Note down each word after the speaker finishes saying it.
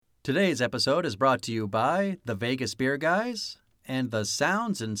Today's episode is brought to you by the Vegas Beer Guys and the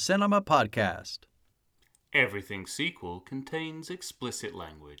Sounds in Cinema podcast. Everything sequel contains explicit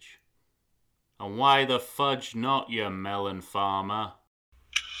language. And why the fudge not, you melon farmer?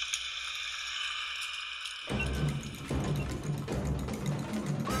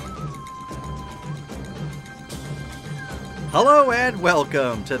 Hello and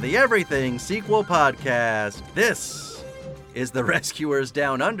welcome to the Everything Sequel podcast. This is the Rescuers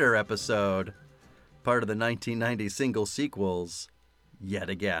Down Under episode, part of the 1990 single sequels, yet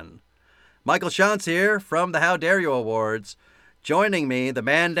again. Michael Shantz here from the How Dare You Awards. Joining me, the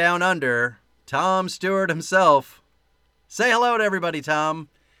man down under, Tom Stewart himself. Say hello to everybody, Tom.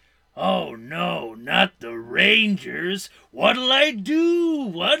 Oh no, not the Rangers. What'll I do?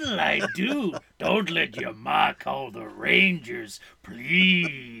 What'll I do? Don't let your ma call the Rangers,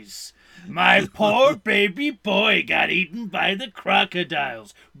 please. My poor baby boy got eaten by the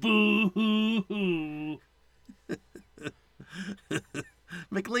crocodiles. Boo-hoo-hoo.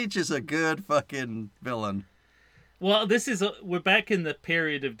 McLeach is a good fucking villain. Well, we're back in the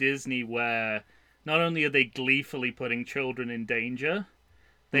period of Disney where not only are they gleefully putting children in danger,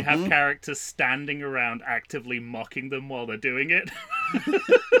 they have characters standing around actively mocking them while they're doing it.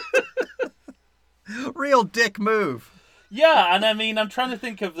 Real dick move. Yeah, and I mean, I'm trying to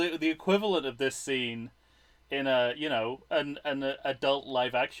think of the equivalent of this scene in an adult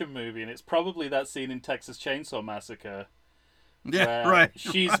live action movie, and it's probably that scene in Texas Chainsaw Massacre. Yeah, right.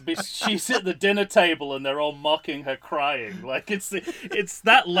 She's at the dinner table and they're all mocking her crying. Like it's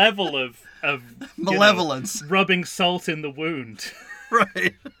that level of malevolence, rubbing salt in the wound.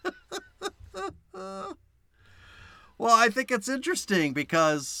 Right. Well, I think it's interesting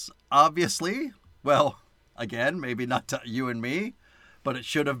because obviously, well, again, maybe not to you and me, but it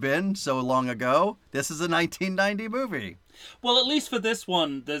should have been so long ago. This is a 1990 movie. Well, at least for this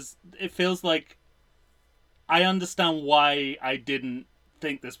one, it feels like I understand why I didn't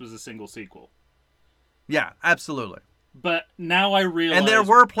think this was a single sequel. Yeah, absolutely. But now I realize... And there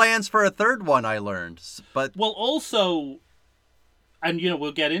were plans for a third one, I learned. But well, also, and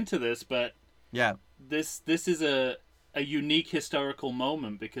we'll get into this, but yeah, this is a unique historical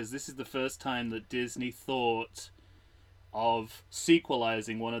moment because this is the first time that Disney thought of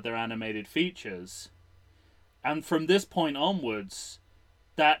sequelizing one of their animated features. And from this point onwards,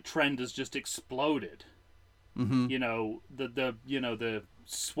 that trend has just exploded. Mm-hmm. The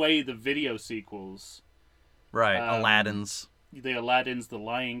Sway the video sequels. Right, Aladdin's. The Aladdins, the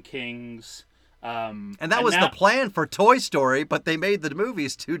Lion Kings. And that was the plan for Toy Story, but they made the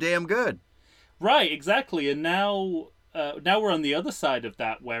movies too damn good. Right, exactly. And now we're on the other side of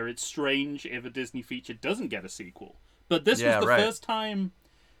that, where it's strange if a Disney feature doesn't get a sequel. But this was the first time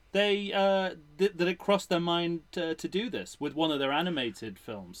they that it crossed their mind to do this with one of their animated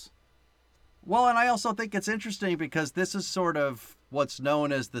films. Well, and I also think it's interesting because this is sort of what's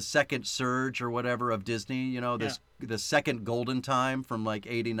known as the second surge or whatever of Disney, the second golden time from like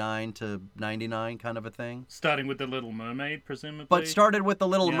 89 to 99 kind of a thing. Starting with The Little Mermaid, presumably. But started with The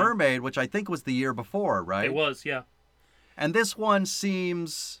Little Mermaid, which I think was the year before, right? It was, yeah. And this one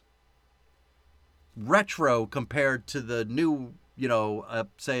seems retro compared to the new,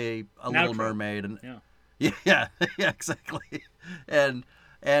 say, Little Mermaid. And, yeah, exactly. And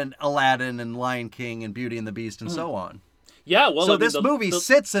Aladdin and Lion King and Beauty and the Beast and so on. Yeah, well, so this movie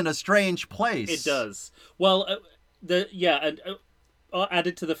sits in a strange place. It does. Well,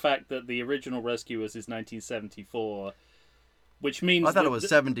 added to the fact that the original Rescuers is 1974, which means I thought it was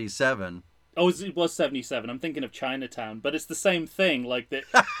 77. Oh, it was 77. I'm thinking of Chinatown, but it's the same thing. Like that,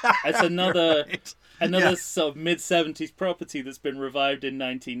 it's another sort of mid-70s property that's been revived in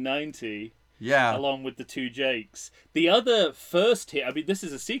 1990. Yeah. Along with the two Jakes. The other first hit, I mean, this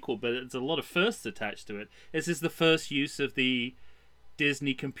is a sequel, but there's a lot of firsts attached to it. This is the first use of the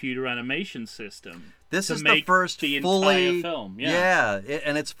Disney computer animation system. This is the first fully entire film. Yeah,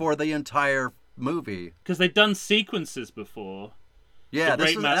 and it's for the entire movie. Because they've done sequences before. Yeah,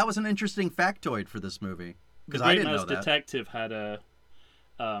 that was an interesting factoid for this movie. Because I didn't know that. The Great Mouse Detective had at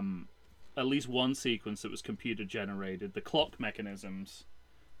least one sequence that was computer generated. The clock mechanisms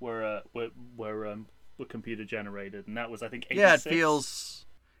were computer generated, and that was, I think, 86. Yeah,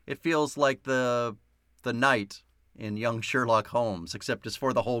 it feels like the night in Young Sherlock Holmes, except it's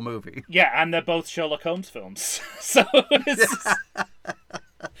for the whole movie. Yeah, and they're both Sherlock Holmes films. So it's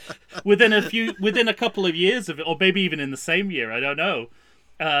within a couple of years of it, or maybe even in the same year, I don't know.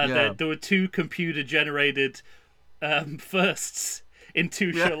 There were two computer generated firsts in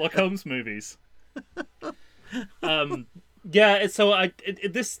two Sherlock Holmes movies. Yeah, so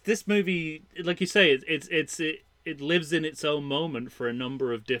this movie, like you say, it lives in its own moment for a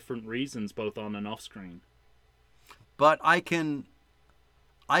number of different reasons, both on and off screen. But I can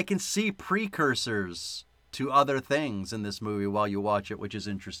see precursors to other things in this movie while you watch it, which is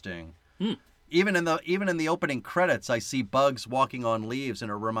interesting. Even in the opening credits, I see bugs walking on leaves,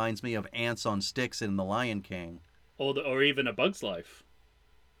 and it reminds me of ants on sticks in The Lion King. Or even A Bug's Life.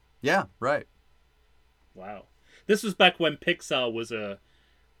 Yeah, right. Wow. This was back when Pixar was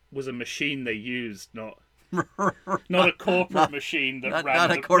a machine they used, not a corporate machine that ran.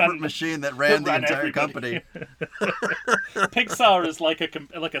 Not a corporate machine that ran the entire everybody. company. Pixar is like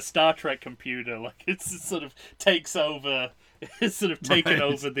a Star Trek computer. Like it sort of takes over. It's sort of taken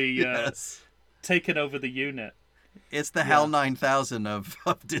over the taken over the unit. It's the HAL 9000 of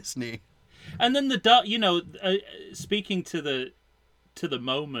Disney. And then speaking to the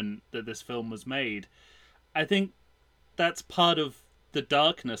moment that this film was made, I think that's part of the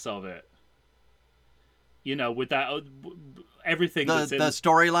darkness of it. With that everything the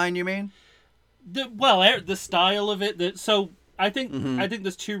storyline, you mean? The style of it. So I think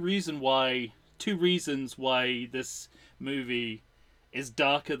there's two reasons why this movie is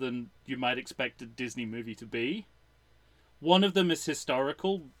darker than you might expect a Disney movie to be. One of them is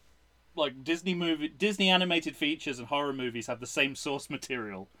historical. Like Disney animated features and horror movies have the same source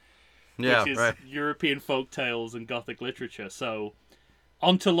material, which is European folktales and Gothic literature. So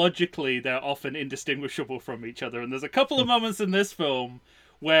ontologically, they're often indistinguishable from each other. And there's a couple of moments in this film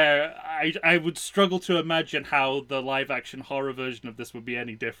where I would struggle to imagine how the live-action horror version of this would be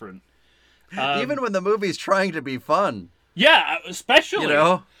any different. Even when the movie's trying to be fun. Yeah, especially.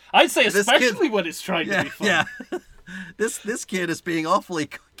 I'd say especially when it's trying to be fun. Yeah. This kid is being awfully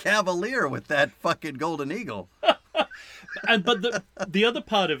cavalier with that fucking golden eagle. But the other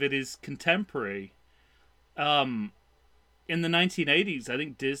part of it is contemporary. In the 1980s, I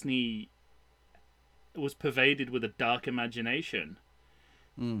think Disney was pervaded with a dark imagination.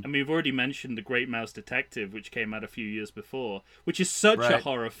 I mean, we've already mentioned The Great Mouse Detective, which came out a few years before, which is such a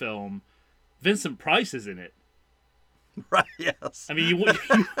horror film. Vincent Price is in it. Right, yes. I mean, you want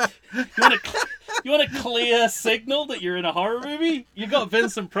a clear signal that you're in a horror movie? You got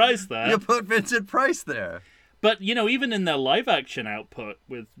Vincent Price there. You put Vincent Price there. But, even in their live-action output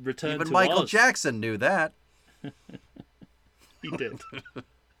with Return to Oz... Even Michael Jackson knew that. He did.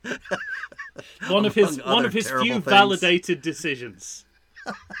 One of his few things. validated decisions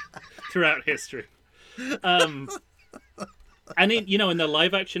throughout history. And in the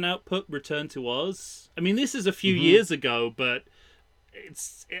live action output, Return to Oz. I mean, this is a few years ago, but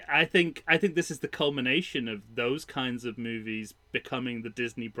I think this is the culmination of those kinds of movies becoming the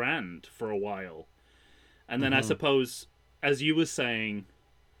Disney brand for a while. And then I suppose, as you were saying,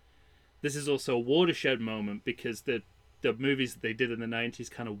 this is also a watershed moment because the movies that they did in the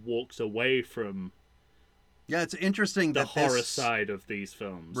 90s kind of walks away from it's interesting the that horror side of these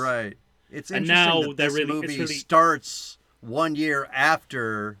films. Right. It's and interesting now that this movie starts 1 year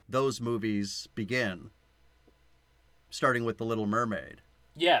after those movies begin, starting with The Little Mermaid.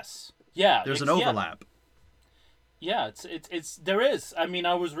 Yes. Yeah. There's an overlap. Yeah, there is. I mean,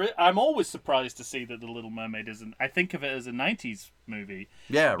 I'm always surprised to see that The Little Mermaid isn't. I think of it as a 90s movie.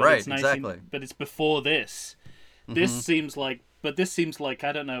 Yeah, right, exactly. But it's before this. This seems like I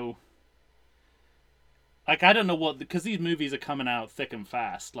don't know. Like I don't know what, because these movies are coming out thick and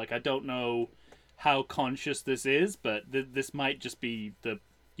fast. Like I don't know how conscious this is, but this might just be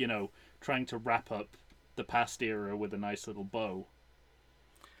trying to wrap up the past era with a nice little bow.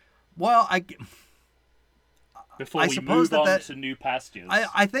 Well, before we move on to new pastures.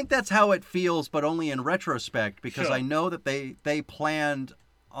 I think that's how it feels, but only in retrospect, because I know that they planned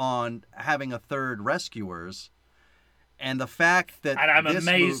on having a third Rescuers, and the fact that... And I'm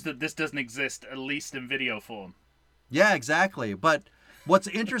amazed that this doesn't exist, at least in video form. Yeah, exactly. But what's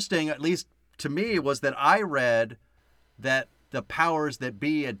interesting, at least to me, was that I read that the powers that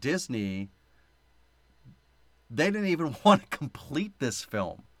be at Disney, they didn't even want to complete this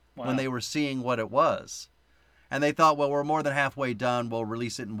film when they were seeing what it was. And they thought, well, we're more than halfway done. We'll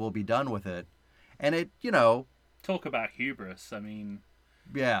release it and we'll be done with it. And it, Talk about hubris. I mean...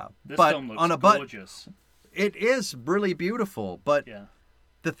 Yeah. This film looks gorgeous. It is really beautiful. But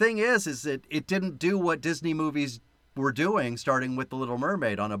the thing is that it didn't do what Disney movies were doing, starting with The Little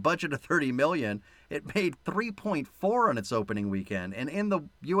Mermaid. On a budget of $30 million, it made $3.4 on its opening weekend. And in the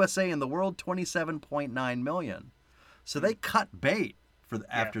USA and the world, $27.9 million. So they cut bait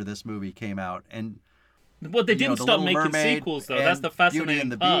after this movie came out. And... Well, they didn't stop making sequels, though. That's the fascinating Beauty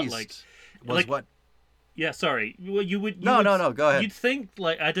and the part. Beast was what? Yeah, sorry. Well, No, go ahead. You'd think,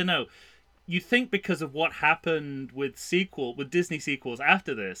 I don't know. you think because of what happened with Disney sequels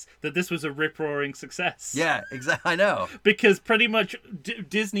after this, that this was a rip-roaring success. Yeah, exactly. I know. Because pretty much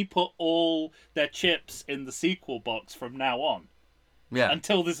Disney put all their chips in the sequel box from now on. Yeah.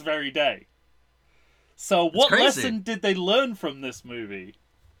 Until this very day. So what lesson did they learn from this movie?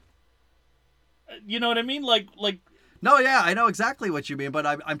 You know what I mean? Like. No, yeah, I know exactly what you mean, but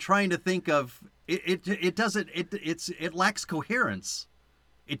I'm trying to think of it. It lacks coherence.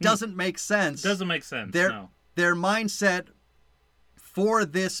 It doesn't make sense. It doesn't make sense. Their mindset for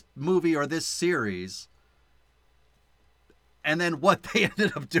this movie or this series, and then what they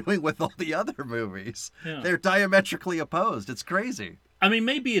ended up doing with all the other movies. Yeah. They're diametrically opposed. It's crazy. I mean,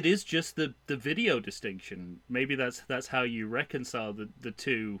 maybe it is just the video distinction. Maybe that's how you reconcile the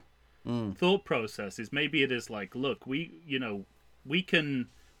two thought processes. Maybe it is like, look, we can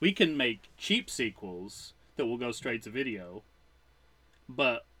make cheap sequels that will go straight to video,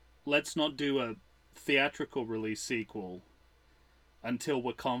 but let's not do a theatrical release sequel until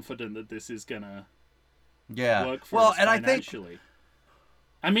we're confident that this is gonna work for us financially.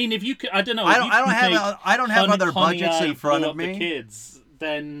 I mean, if you could, I don't know. I don't have other budgets in front of me. The kids,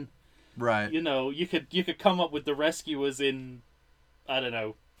 then right. You could come up with The Rescuers in, I don't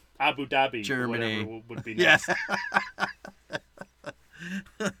know, Abu Dhabi, Germany, or whatever would be nice.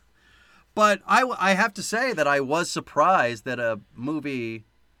 Yeah. But I have to say that I was surprised that an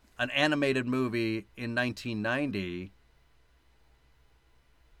animated movie in 1990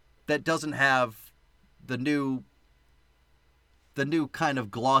 that doesn't have the new kind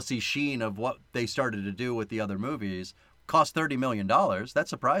of glossy sheen of what they started to do with the other movies cost $30 million. That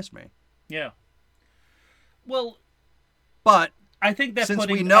surprised me. Yeah. Well, but I think that since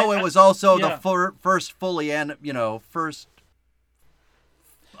we know it was also the first fully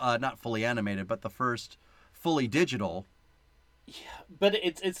not fully animated, but the first fully digital. Yeah, but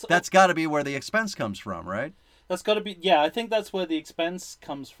it's that's got to be where the expense comes from, right? That's got to be. Yeah, I think that's where the expense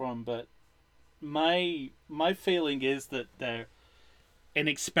comes from. But my feeling is that they're in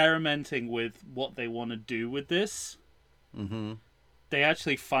experimenting with what they want to do with this. Mm-hmm. They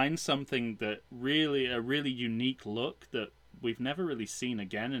actually find something that a really unique look that we've never really seen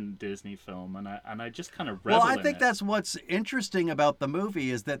again in a Disney film, and I just kind of revel in it. Well, I think that's what's interesting about the movie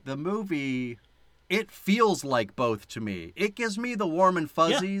is that the movie, it feels like both to me. It gives me the warm and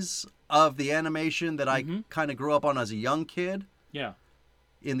fuzzies of the animation that I kind of grew up on as a young kid. Yeah.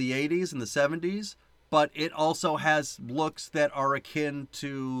 In the 80s and the 70s, but it also has looks that are akin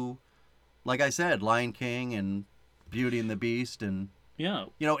to, like I said, Lion King and Beauty and the Beast, and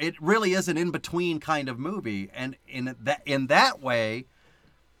it really is an in-between kind of movie, and in that way,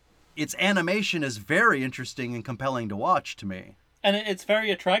 its animation is very interesting and compelling to watch to me. And it's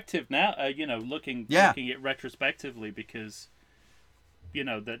very attractive now, looking at it retrospectively, because,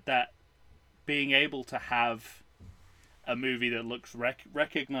 that being able to have a movie that looks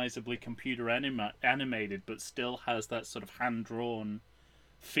recognizably computer animated, but still has that sort of hand-drawn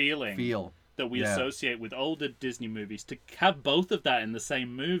feel that we associate with older Disney movies, to have both of that in the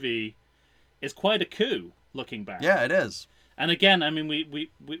same movie is quite a coup, looking back. Yeah, it is. And again, I mean,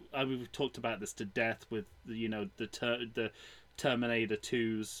 we've talked about this to death with the Terminator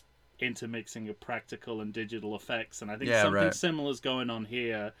 2's intermixing of practical and digital effects, and I think something similar is going on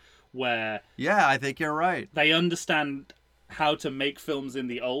here, where I think you're right. They understand how to make films in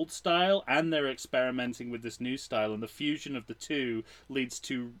the old style, and they're experimenting with this new style, and the fusion of the two leads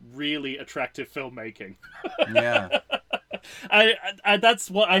to really attractive filmmaking. Yeah. I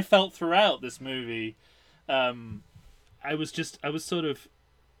that's what I felt throughout this movie. I was sort of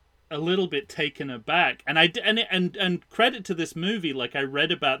a little bit taken aback, and credit to this movie, like, I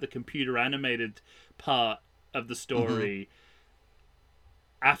read about the computer animated part of the story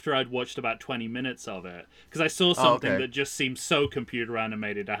after I'd watched about 20 minutes of it, because I saw something that just seemed so computer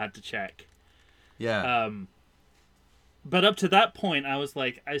animated I had to check. Yeah. But up to that point, I was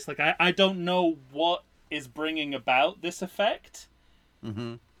like, I don't know what is bringing about this effect,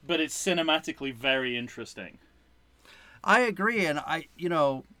 but it's cinematically very interesting. I agree, and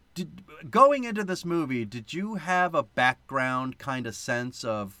going into this movie, did you have a background kind of sense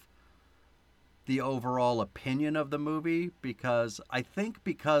of the overall opinion of the movie? Because I think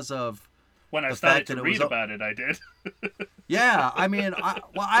because of when I started to read about it, I did. Yeah, I mean,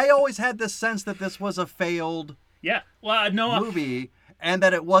 I always had this sense that this was a failed movie, and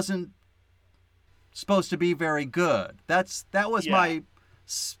that it wasn't supposed to be very good. That was my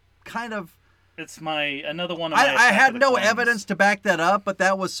kind of. It's another one of my. I had no evidence to back that up, but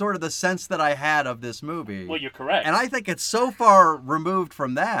that was sort of the sense that I had of this movie. Well, you're correct, and I think it's so far removed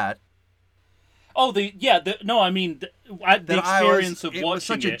from that. Oh, no, I mean, the experience of watching it. It was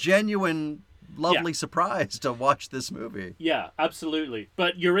such a genuine, lovely surprise to watch this movie. Yeah, absolutely.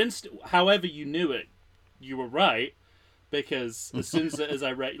 But however you knew it, you were right, because as soon as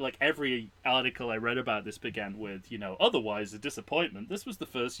I read, like, every article I read about this began with, otherwise a disappointment. This was the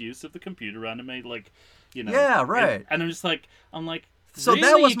first use of the computer animated, Yeah, right. And I'm like, so really?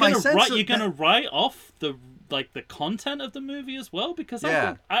 that was my sense. You're gonna write off the content of the movie as well, because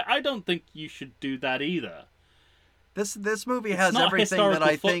I don't think you should do that either. This movie has everything that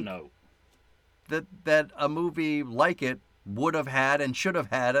I think that a movie like it would have had and should have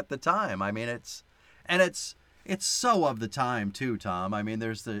had at the time. I mean, it's so of the time too, Tom. I mean,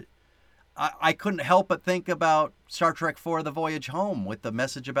 I couldn't help but think about Star Trek IV: The Voyage Home with the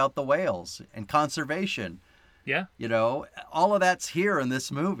message about the whales and conservation. Yeah. All of that's here in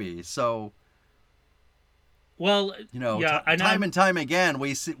this movie. So, well, time and time again,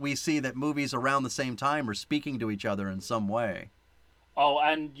 we see that movies around the same time are speaking to each other in some way. Oh,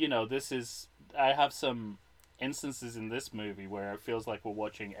 and I have some instances in this movie where it feels like we're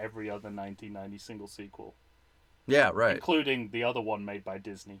watching every other 1990 single sequel. Yeah, right. Including the other one made by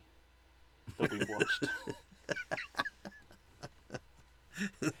Disney that we've watched.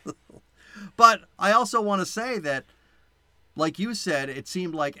 But I also want to say that, like you said, it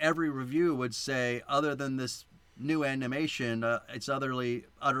seemed like every review would say, other than this new animation, it's utterly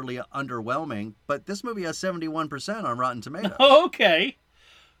underwhelming. But this movie has 71% on Rotten Tomatoes. Okay.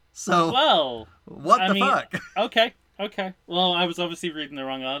 So, well, what the fuck? Okay. Well, I was obviously reading the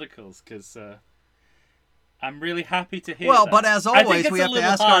wrong articles, because I'm really happy to hear that. But as always, we have to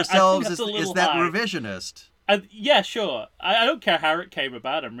ask ourselves, is that revisionist? Yeah, sure. I don't care how it came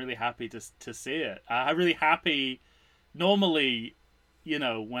about. I'm really happy to see it. I'm really happy. Normally,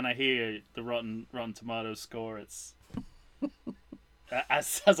 when I hear the Rotten Tomatoes score, it's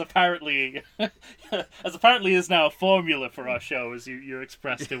as apparently is now a formula for our show, as you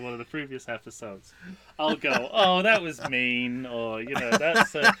expressed in one of the previous episodes. I'll go, oh, that was mean, or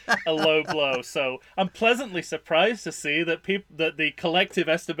that's a low blow. So I'm pleasantly surprised to see that that the collective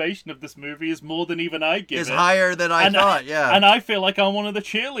estimation of this movie is more than even I give it. Is higher than I thought. Yeah, and I feel like I'm one of the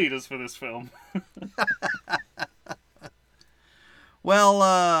cheerleaders for this film.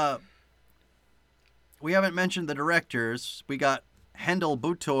 Well, we haven't mentioned the directors. We got Hendel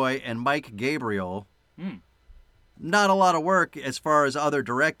Butoy and Mike Gabriel. Not a lot of work as far as other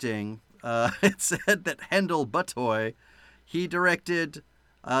directing. It said that Hendel Butoy, he directed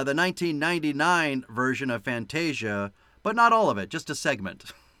the 1999 version of Fantasia, but not all of it, just a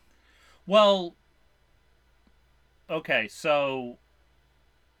segment. Well, okay, so...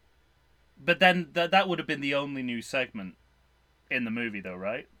 But then that would have been the only new segment in the movie, though,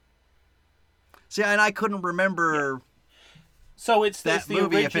 right? See, and I couldn't remember... So it's that the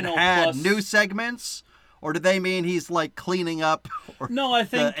movie if it had plus... new segments, or do they mean he's like cleaning up? No, I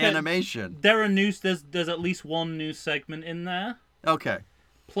think the animation. There are there's at least one new segment in there. Okay.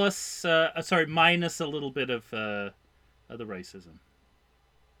 Plus, minus a little bit of the racism.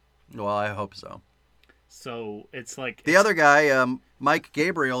 Well, I hope so. So it's like the other guy, Mike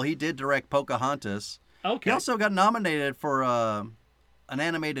Gabriel. He did direct Pocahontas. Okay. He also got nominated for an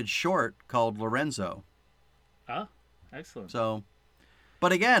animated short called Lorenzo. Ah. Excellent. So,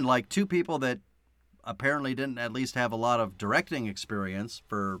 but again, like two people that apparently didn't at least have a lot of directing experience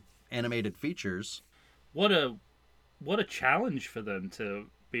for animated features. What a challenge for them to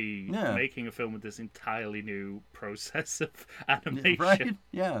be making a film with this entirely new process of animation. Right?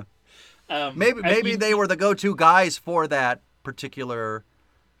 Yeah. Maybe they were the go-to guys for that particular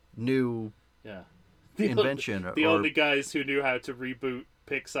new invention. The only guys who knew how to reboot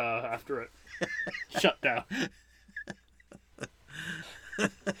Pixar after it shut down.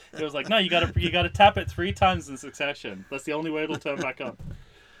 It was like, no, you gotta tap it 3 times in succession. That's the only way it'll turn back on.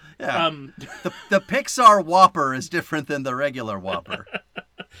 Yeah. The Pixar Whopper is different than the regular Whopper.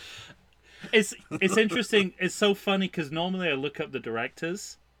 It's interesting. It's so funny because normally I look up the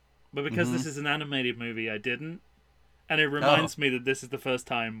directors, but because this is an animated movie, I didn't. And it reminds me that this is the first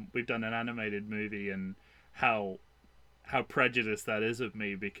time we've done an animated movie, and how prejudiced that is of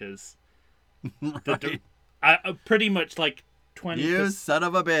me, because I pretty much like 20%. You son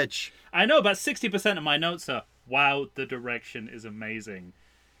of a bitch. I know, about 60% of my notes are, wow, the direction is amazing.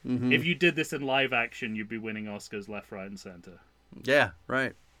 Mm-hmm. If you did this in live action, you'd be winning Oscars left, right, and center. Yeah,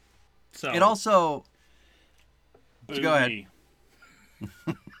 right. So it also... Go ahead.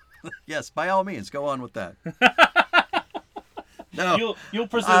 Yes, by all means, go on with that. No. You'll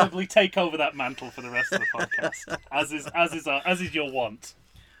presumably take over that mantle for the rest of the podcast, as is your want.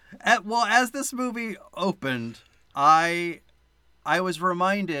 As this movie opened, I was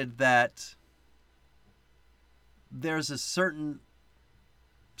reminded that there's a certain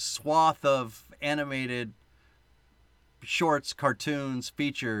swath of animated shorts, cartoons,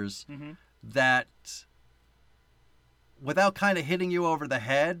 features that, without kind of hitting you over the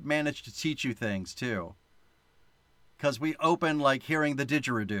head, manage to teach you things too. Because we open like hearing the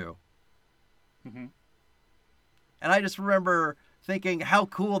didgeridoo. And I just remember thinking how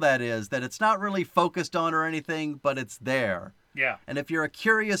cool that is, that it's not really focused on or anything, but it's there. Yeah. And if you're a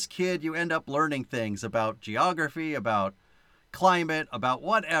curious kid, you end up learning things about geography, about climate, about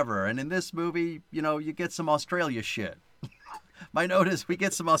whatever. And in this movie, you know, you get some Australia shit. My note is we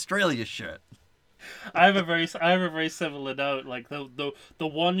get some Australia shit. I have a very similar note. Like the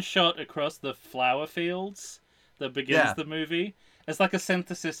one shot across the flower fields that begins the movie. It's like a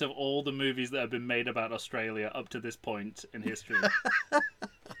synthesis of all the movies that have been made about Australia up to this point in history.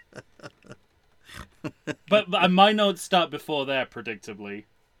 but my notes start before there, predictably,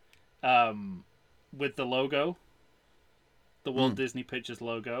 with the logo, the Walt Disney Pictures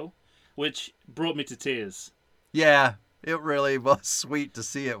logo, which brought me to tears. Yeah, it really was sweet to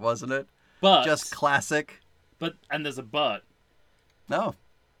see it, wasn't it? But just classic. And there's a but. No.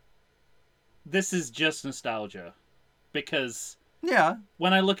 This is just nostalgia, because yeah,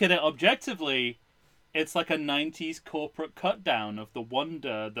 when I look at it objectively, it's like a 90s corporate cut down of the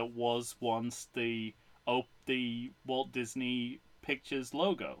wonder that was once the Walt Disney Pictures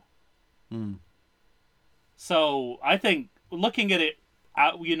logo. So I think looking at it,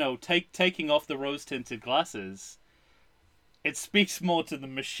 you know, taking off the rose-tinted glasses, it speaks more to the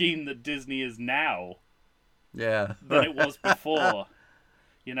machine that Disney is now than it was before.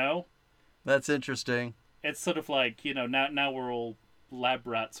 You know? That's interesting. It's sort of like, you know, now we're all lab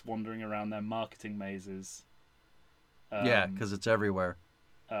rats wandering around their marketing mazes. Yeah, because it's everywhere.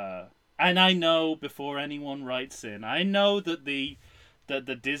 And I know, before anyone writes in, I know that the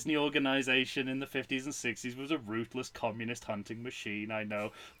Disney organization in the 50s and 60s was a ruthless communist hunting machine, I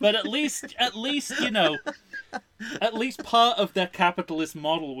know. But at least, you know, at least part of their capitalist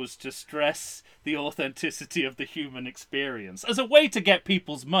model was to stress the authenticity of the human experience as a way to get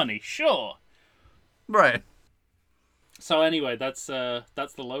people's money, sure. Right. So anyway, that's the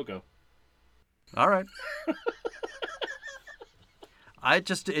logo. All right. It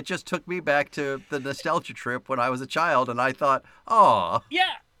just took me back to the nostalgia trip when I was a child, and I thought, oh.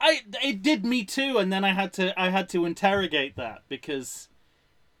 Yeah, it did me too, and then I had to interrogate that because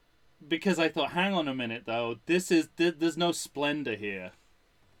I thought, hang on a minute though, there's no splendor here.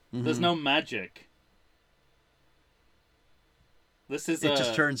 There's no magic. This is it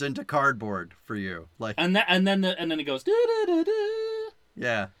just turns into cardboard for you, like. And then it goes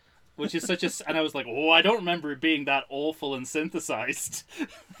yeah. Which is such a... And I was like, oh, I don't remember it being that awful and synthesized.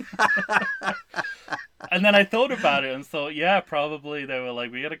 And then I thought about it and thought, yeah, probably they were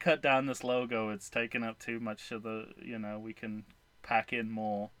like, we got to cut down this logo. It's taking up too much of the... You know, we can pack in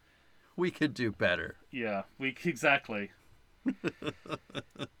more. We could do better. Yeah, exactly.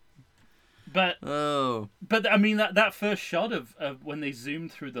 But I mean, that first shot of when they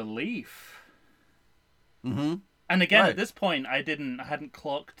zoomed through the leaf... Mm-hmm. And again, at this point, I hadn't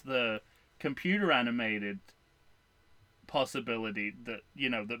clocked the computer animated possibility that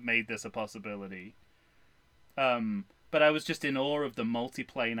made this a possibility. But I was just in awe of the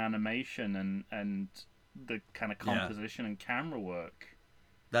multiplane animation and the kind of composition and camera work.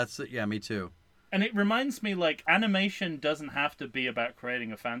 Me too. And it reminds me, like, animation doesn't have to be about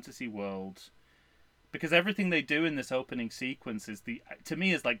creating a fantasy world, because everything they do in this opening sequence is the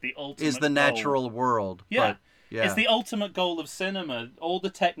ultimate the natural world. Yeah. But, yeah. It's the ultimate goal of cinema. All the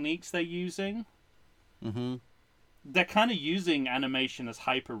techniques they're using, they're kind of using animation as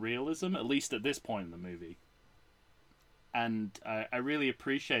hyper-realism, at least at this point in the movie. And I really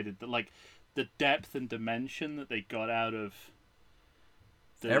appreciated that, like, the depth and dimension that they got out of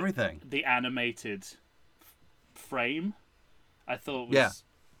everything. The animated frame, I thought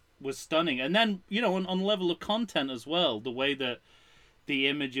was stunning. And then, you know, on level of content as well, the way that the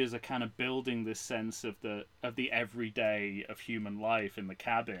images are kind of building this sense of the everyday of human life in the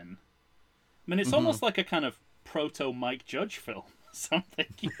cabin. I mean, it's almost like a kind of proto Mike Judge film, something.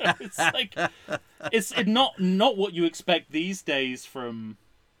 You know? It's like it's not what you expect these days from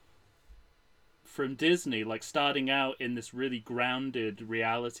Disney, like starting out in this really grounded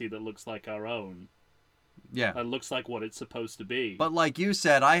reality that looks like our own. Yeah, it looks like what it's supposed to be. But like you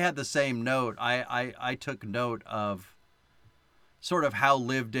said, I had the same note. I took note of sort of how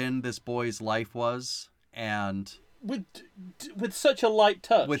lived in this boy's life was, and with such a light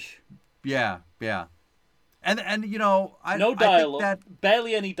touch. And you know, no dialogue,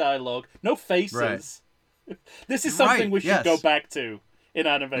 barely any dialogue, no faces. Right. This is something we should go back to in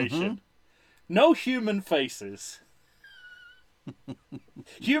animation. No human faces.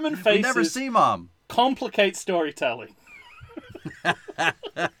 Human faces. We never see Mom. Complicate storytelling.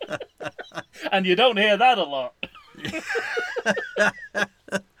 And you don't hear that a lot.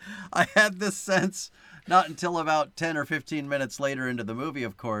 I had this sense not until about 10 or 15 minutes later into the movie,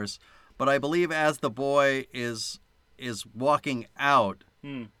 of course, but I believe as the boy is walking out,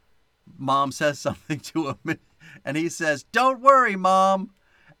 Mom says something to him, and he says, "Don't worry, Mom."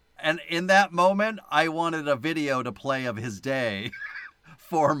 And in that moment, I wanted a video to play of his day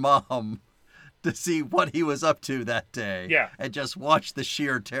for Mom to see what he was up to that day. Yeah. And just watch the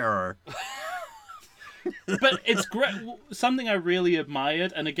sheer terror. But it's great. Something I really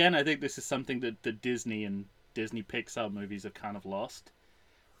admired, and again, I think this is something that the Disney and Disney Pixar movies have kind of lost.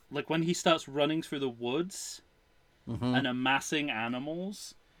 Like when he starts running through the woods and amassing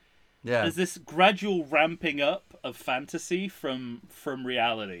animals, there's this gradual ramping up of fantasy from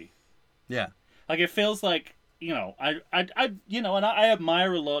reality. Yeah. Like it feels like, you know, I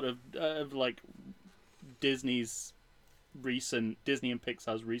admire a lot of like Disney and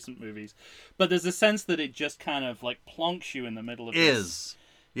Pixar's recent movies, but there's a sense that it just kind of like plonks you in the middle of this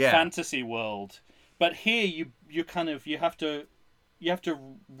fantasy world. But here you have to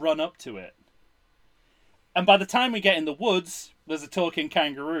run up to it, and by the time we get in the woods, there's a talking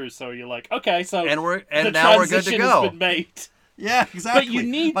kangaroo. So you're like, okay, so and now we're good to go. Has been made. Yeah, exactly. But you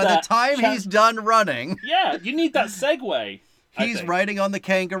need by the time he's done running. Yeah, you need that segue. He's riding on the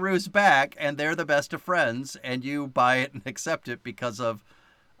kangaroo's back, and they're the best of friends, and you buy it and accept it because of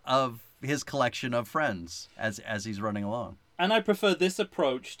his collection of friends as he's running along. And I prefer this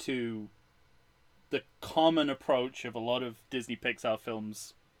approach to the common approach of a lot of Disney Pixar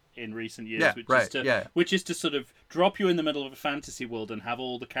films in recent years, which is to sort of drop you in the middle of a fantasy world and have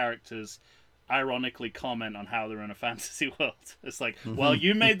all the characters ironically comment on how they're in a fantasy world. It's like, well,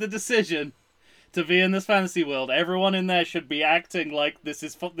 you made the decision to be in this fantasy world. Everyone in there should be acting like this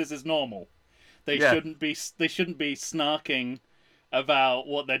is normal. They shouldn't be snarking about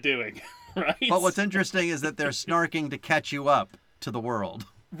what they're doing, right? But what's interesting is that they're snarking to catch you up to the world.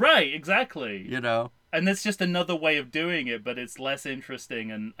 Right, exactly. You know? And it's just another way of doing it, but it's less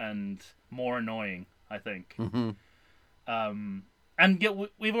interesting and more annoying, I think. And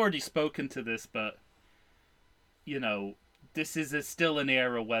we've already spoken to this, but, you know, this is still an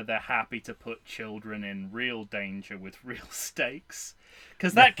era where they're happy to put children in real danger with real stakes.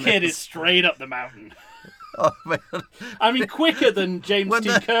 Because that kid is straight up the mountain. Oh, man. I mean, quicker than James T.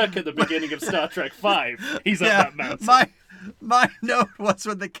 Kirk at the beginning of Star Trek V. He's up that mountain. My note was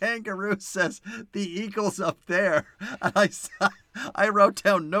when the kangaroo says, "The eagle's up there." And I wrote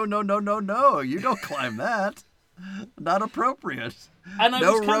down, no, you don't climb that. Not appropriate. And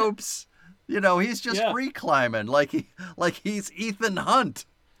no ropes. You know, he's just free climbing like he's Ethan Hunt.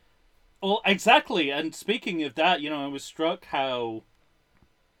 Well, exactly. And speaking of that, you know, I was struck how,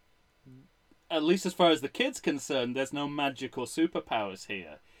 at least as far as the kid's concerned, there's no magic or superpowers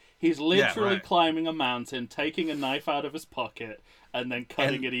here. He's literally climbing a mountain, taking a knife out of his pocket, and then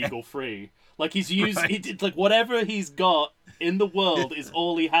cutting an eagle free. Like he's like whatever he's got in the world is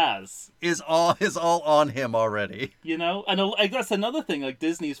all he has. Is all on him already. You know, and that's another thing. Like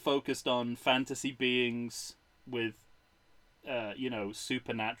Disney's focused on fantasy beings with, you know,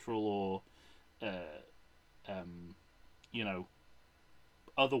 supernatural or, you know,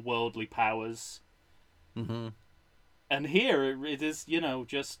 otherworldly powers. Mm-hmm. And here it is, you know,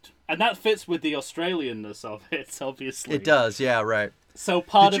 just... And that fits with the Australianness of it, obviously. It does, yeah, right. So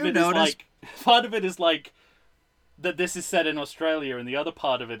part of it is like that this is set in Australia, and the other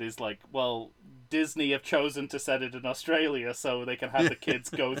part of it is like, well, Disney have chosen to set it in Australia so they can have the kids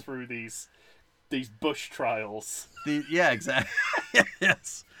go through these bush trials. Yeah, exactly.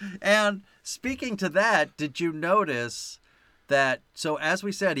 Yes. And speaking to that, did you notice that, so as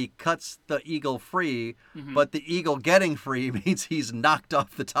we said, he cuts the eagle free, but the eagle getting free means he's knocked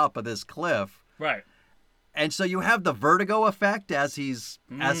off the top of this cliff. Right. And so you have the vertigo effect as he's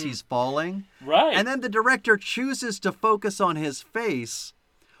falling. Right. And then the director chooses to focus on his face,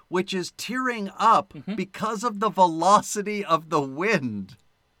 which is tearing up because of the velocity of the wind.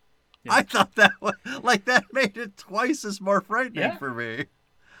 Yeah. I thought that made it twice as more frightening for me.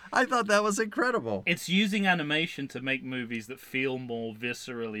 I thought that was incredible. It's using animation to make movies that feel more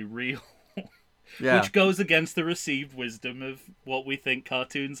viscerally real. Which goes against the received wisdom of what we think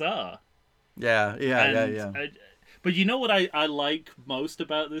cartoons are. Yeah. But you know what I like most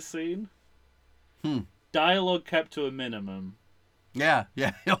about this scene? Dialogue kept to a minimum. Yeah.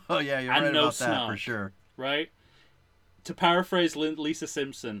 Oh, yeah, you're right about that for sure. Right? To paraphrase Lisa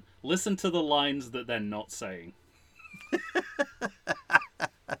Simpson, listen to the lines that they're not saying.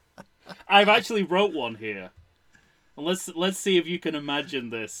 I've actually wrote one here. Let's see if you can imagine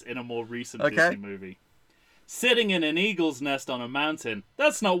this in a more recent Disney movie. Sitting in an eagle's nest on a mountain.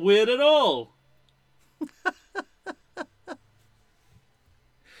 That's not weird at all.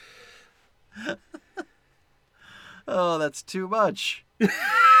 Oh, that's too much.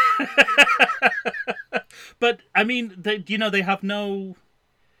 But I mean, they have no.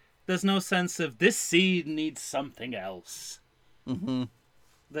 There's no sense of this seed needs something else. Mm-hmm.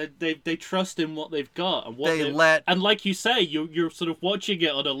 They trust in what they've got and and like you say, you're sort of watching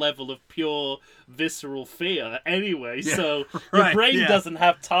it on a level of pure visceral fear anyway. Yeah, so your brain doesn't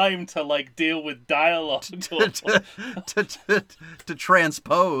have time to like deal with dialogue to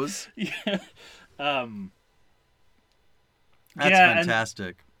transpose. Yeah. That's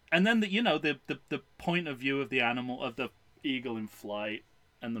fantastic. And then the point of view of the animal, of the eagle in flight,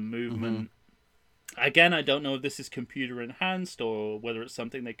 and the movement. Mm-hmm. Again, I don't know if this is computer enhanced or whether it's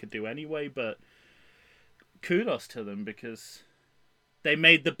something they could do anyway, but kudos to them because they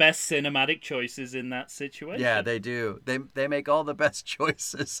made the best cinematic choices in that situation. Yeah, they do. They make all the best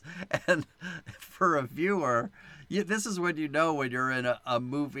choices. And for a viewer, this is when you know when you're in a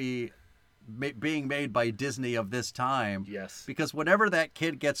movie being made by Disney of this time. Yes. Because whenever that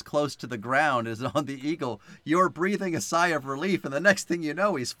kid gets close to the ground is on the eagle, you're breathing a sigh of relief, and the next thing you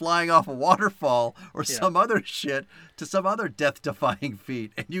know, he's flying off a waterfall or some other shit to some other death-defying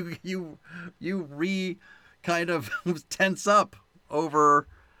feat, and you kind of tense up over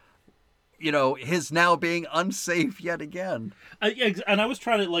his now being unsafe yet again. And I was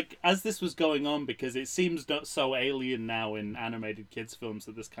trying to, as this was going on, because it seems not so alien now in animated kids films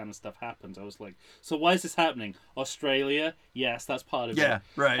that this kind of stuff happens. I was like, so why is this happening? Australia? Yes, that's part of it. Yeah,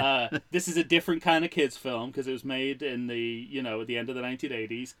 right. This is a different kind of kids film because it was made in the, at the end of the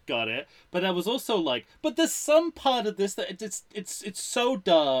 1980s. Got it. But I was also but there's some part of this that it's so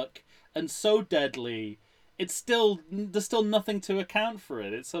dark and so deadly. There's still nothing to account for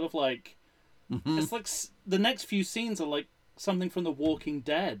it. It's sort of like... Mm-hmm. It's like the next few scenes are like something from The Walking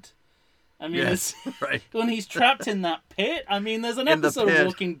Dead. I mean, right. When he's trapped in that pit. I mean, there's an episode of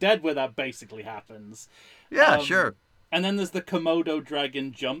Walking Dead where that basically happens. Yeah, sure. And then there's the Komodo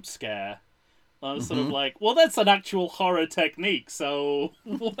dragon jump scare. I was sort of like, well, that's an actual horror technique. So,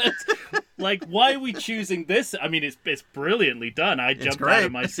 why are we choosing this? I mean, it's brilliantly done. I jumped out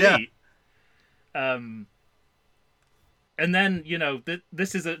of my seat. Yeah. And then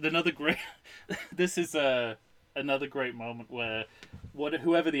this is another great. This is another great moment where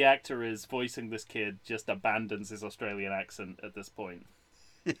whoever the actor is voicing this kid just abandons his Australian accent at this point.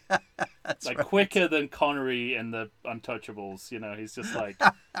 Yeah, that's right. Quicker than Connery in the Untouchables. He's just like.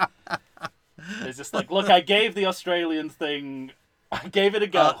 He's just like, look, I gave the Australian thing. I gave it a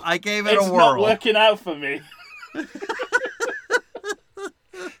go. I gave it a whirl. It's not working out for me.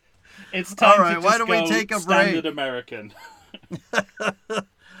 It's time to just go take a standard break? American.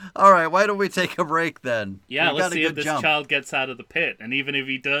 All right, why don't we take a break then? Yeah, let's see if this child gets out of the pit. And even if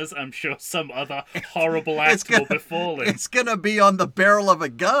he does, I'm sure some other horrible act will befall him. It's going to be on the barrel of a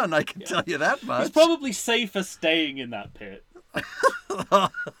gun, I can tell you that much. He's probably safer staying in that pit.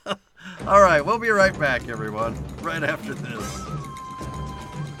 All right, we'll be right back, everyone, right after this.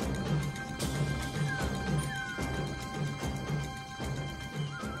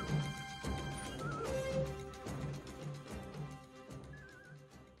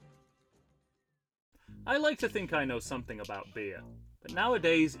 I like to think I know something about beer, but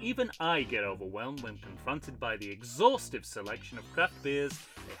nowadays even I get overwhelmed when confronted by the exhaustive selection of craft beers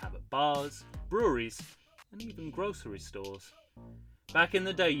they have at bars, breweries, and even grocery stores. Back in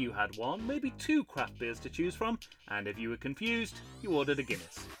the day you had one, maybe two craft beers to choose from, and if you were confused, you ordered a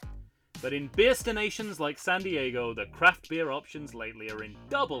Guinness. But in beerstinations like San Diego, the craft beer options lately are in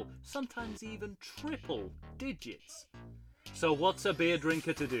double, sometimes even triple digits. So what's a beer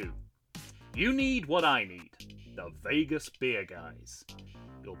drinker to do? You need what I need, the Vegas Beer Guys.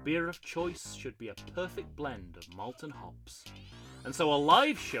 Your beer of choice should be a perfect blend of malt and hops. And so a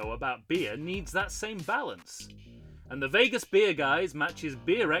live show about beer needs that same balance. And the Vegas Beer Guys matches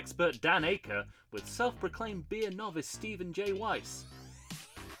beer expert Dan Aker with self-proclaimed beer novice Stephen J. Weiss.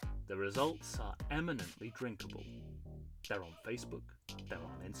 The results are eminently drinkable. They're on Facebook, they're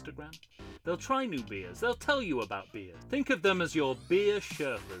on Instagram. They'll try new beers, they'll tell you about beer. Think of them as your beer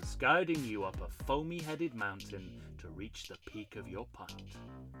Sherpas guiding you up a foamy-headed mountain to reach the peak of your pint.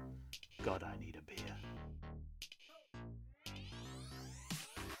 God, I need a beer.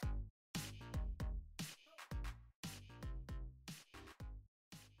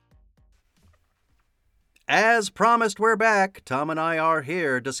 As promised, we're back. Tom and I are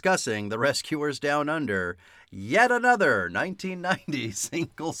here discussing The Rescuers Down Under, yet another 1990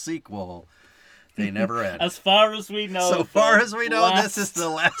 single sequel. They never end. As far as we know. So far as we know, this is the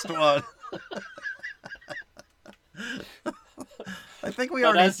last one. I think we but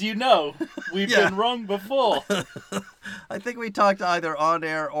already... as you know, we've been wrong before. I think we talked either on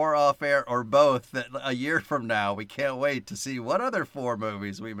air or off air or both that a year from now we can't wait to see what other 4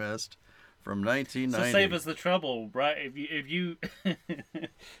 movies we missed from 1990. So save us the trouble, right? If you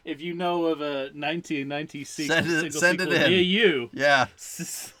know of a 1990 single send sequel it in. near you, Yeah.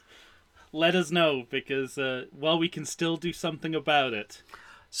 let us know, because we can still do something about it.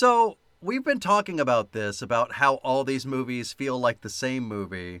 So we've been talking about this, about how all these movies feel like the same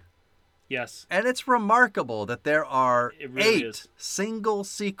movie. Yes. And it's remarkable that there are really 8 single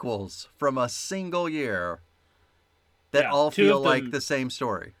sequels from a single year that all feel like the same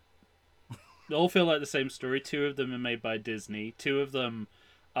story. They all feel like the same story. 2 of them are made by Disney. 2 of them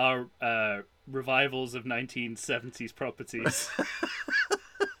are revivals of 1970s properties.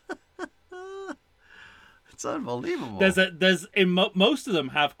 It's unbelievable. Most of them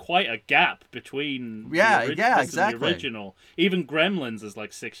have quite a gap between exactly. the original. Even Gremlins is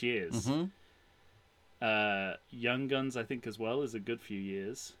like 6 years. Mm-hmm. Young Guns, I think, as well, is a good few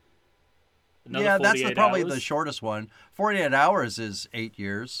years. That's probably hours. the shortest one. 48 Hours is 8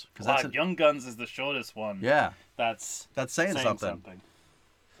 years. Young Guns is the shortest one. Yeah. That's saying something.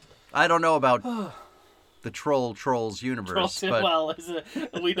 I don't know about the Trolls universe. But...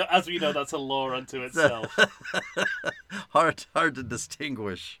 as we know, that's a lore unto itself. hard to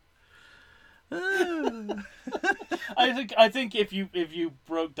distinguish. I think if you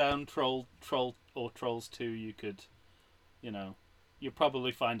broke down Troll or Trolls 2, you could, you'd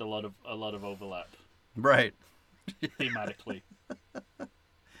probably find a lot of overlap. Right. Thematically.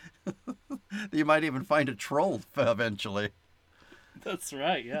 You might even find a troll eventually. That's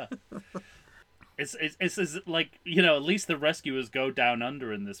right, yeah. It's like, at least the rescuers go down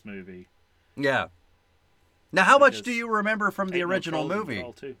under in this movie. Yeah. Now, how much do you remember from the original movie?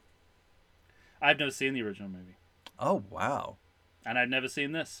 I've never seen the original movie. Oh, wow. And I've never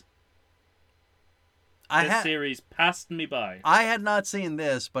seen this. This series passed me by. I had not seen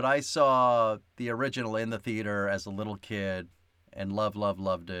this, but I saw the original in the theater as a little kid and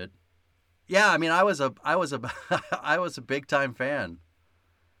loved it. Yeah, I mean, I was a big time fan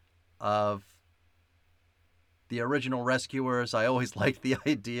of the original Rescuers. I always liked the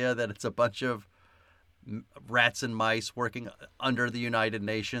idea that it's a bunch of rats and mice working under the United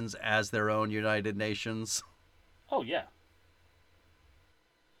Nations as their own United Nations. Oh yeah.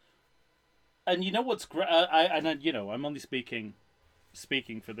 And you know what's great? I'm only speaking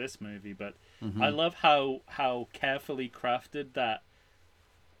for this movie, but I love how carefully crafted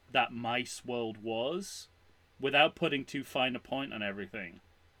that mice world was, without putting too fine a point on everything.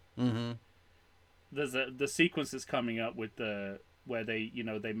 Mm-hmm. There's the sequence that's coming up with where they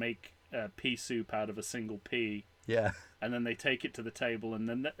make pea soup out of a single pea. Yeah. And then they take it to the table, and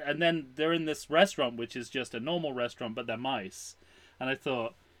then they're in this restaurant, which is just a normal restaurant, but they're mice. And I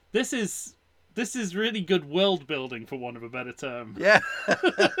thought, this is really good world building, for want of a better term. Yeah.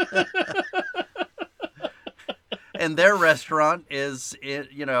 And their restaurant is,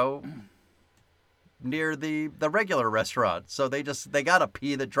 near the regular restaurant, so they got a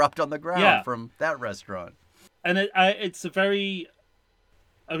pea that dropped on the ground from that restaurant. And it's a very,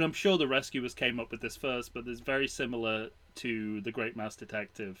 and I'm sure the Rescuers came up with this first, but it's very similar to The Great Mouse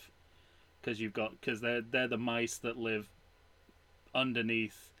Detective, because they're the mice that live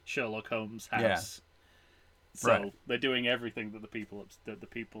underneath Sherlock Holmes' house. Yeah. So they're doing everything that the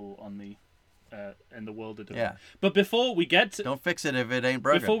people on the in the world are doing. Yeah. But before we get to... Don't fix it if it ain't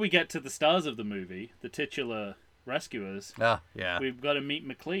broken. Before we get to the stars of the movie, the titular rescuers, we've got to meet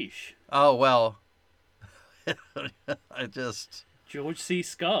McLeish. Oh, well. George C.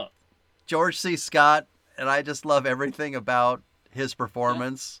 Scott. George C. Scott, and I just love everything about his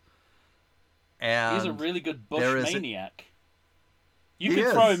performance. Yeah. And he's a really good bush maniac. You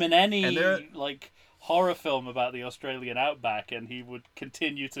could throw him in any horror film about the Australian outback, and he would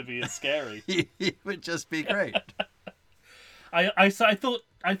continue to be as scary. He would just be great. I thought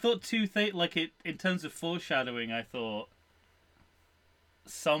two things, in terms of foreshadowing. I thought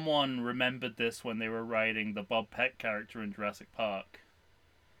someone remembered this when they were writing the Bob Peck character in Jurassic Park.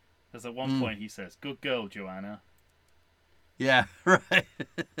 Because at one point he says, "Good girl, Joanna." Yeah, right.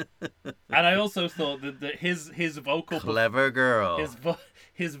 And I also thought that his vocal clever girl.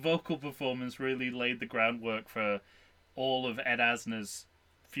 His vocal performance really laid the groundwork for all of Ed Asner's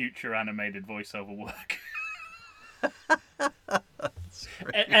future animated voiceover work.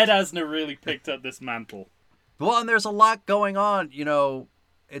 Ed Asner really picked up this mantle. Well, and there's a lot going on.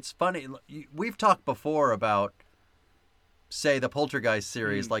 It's funny. We've talked before about, say, the Poltergeist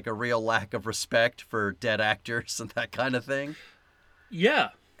series, like a real lack of respect for dead actors and that kind of thing. Yeah.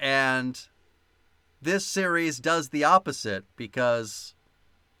 And this series does the opposite because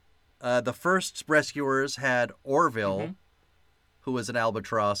the first rescuers had Orville, who was an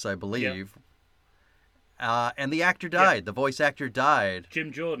albatross, I believe. And the actor died. Yeah. The voice actor died.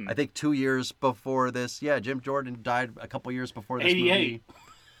 Jim Jordan. I think 2 years before this. Yeah, Jim Jordan died a couple years before this 88. movie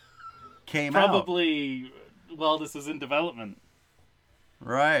came out. Probably while this was in development.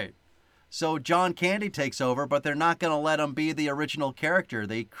 Right. So John Candy takes over, but they're not going to let him be the original character.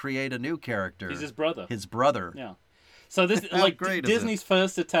 They create a new character. He's his brother. His brother. Yeah. So this like Disney's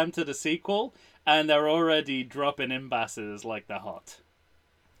first attempt at a sequel, and they're already dropping in basses like they're hot.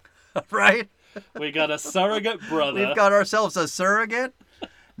 Right? We got a surrogate brother. We've got ourselves a surrogate.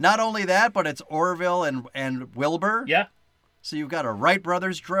 Not only that, but it's Orville and Wilbur. Yeah. So you've got a Wright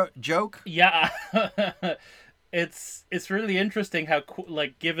brothers joke. Yeah. It's really interesting how,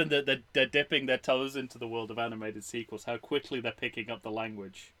 given that they're dipping their toes into the world of animated sequels, how quickly they're picking up the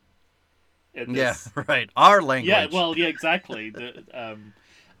language. Yeah, right. Our language. Yeah, well, yeah, exactly.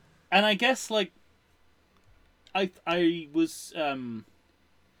 And I guess, I was, and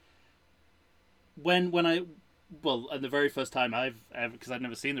the very first time because I'd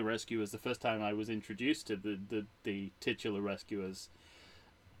never seen the Rescuers, the first time I was introduced to the titular Rescuers,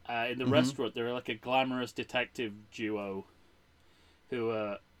 in the restaurant, they're like a glamorous detective duo who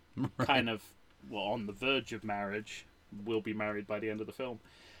are kind of, on the verge of marriage, will be married by the end of the film.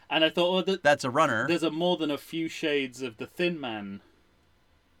 And I thought, that's a runner. There's more than a few shades of the Thin Man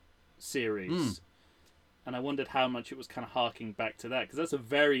series. And I wondered how much it was kind of harking back to that, because that's a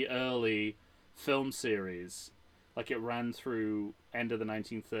very early film series. Like, it ran through end of the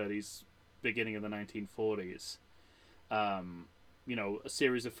 1930s, beginning of the 1940s. A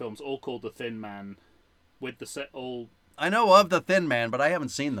series of films all called The Thin Man, with the set all. I know of The Thin Man, but I haven't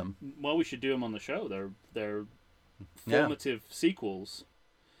seen them. Well, we should do them on the show. They're formative sequels.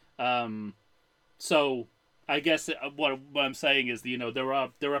 So I guess what I'm saying is, there are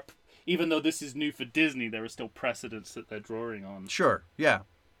even though this is new for Disney, there are still precedents that they're drawing on. Sure. Yeah.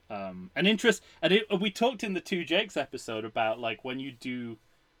 We talked in the Two Jakes episode about, when you do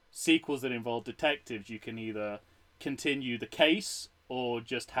sequels that involve detectives, you can either continue the case or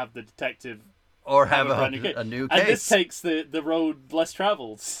just have the detective or have a new case. And this takes the road less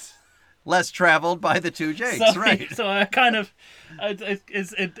traveled. Less traveled by the Two Jakes, right? So I kind of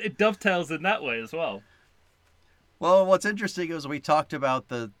it dovetails in that way as well. Well, what's interesting is we talked about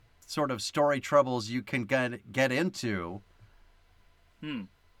the sort of story troubles you can get into.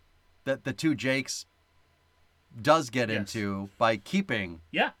 That the Two Jakes does get into by keeping.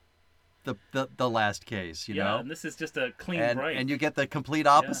 Yeah. The last case, you know? Yeah, and this is just a clean break. And you get the complete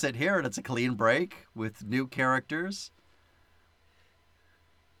opposite here, and it's a clean break with new characters.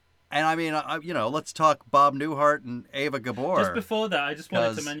 And I mean, let's talk Bob Newhart and Ava Gabor. Just before that, I just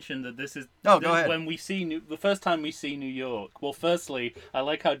wanted to mention that this is go ahead. When we see the first time we see New York. Well, firstly, I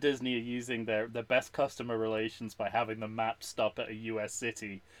like how Disney are using their best customer relations by having the map stop at a U.S.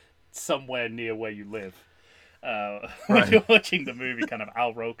 city somewhere near where you live. When you're watching the movie, kind of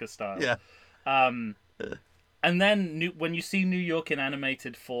Al Roker style. Yeah. And then when you see New York in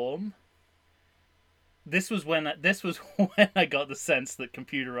animated form, this was when I got the sense that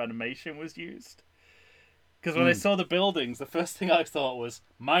computer animation was used. Because when I saw the buildings, the first thing I thought was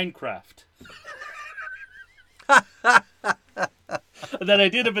Minecraft. And then I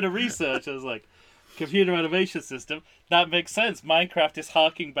did a bit of research. I was like, computer animation system, that makes sense. Minecraft is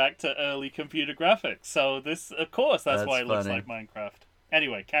harking back to early computer graphics. So this, of course, that's why it looks like Minecraft.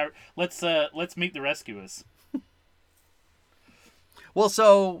 Anyway, let's meet the rescuers. Well,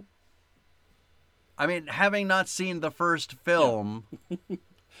 so, I mean, having not seen the first film,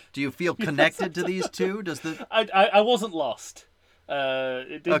 do you feel connected to these two? I wasn't lost.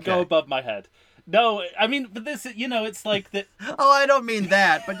 It didn't go above my head. No, I mean, but this, it's like that. Oh, I don't mean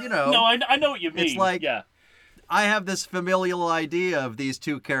that, but No, I know what you mean. It's like, yeah. I have this familial idea of these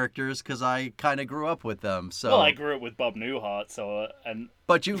two characters because I kind of grew up with them. So. Well, I grew up with Bob Newhart, so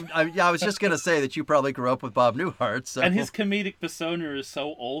But I was just gonna say that you probably grew up with Bob Newhart, so. And his comedic persona is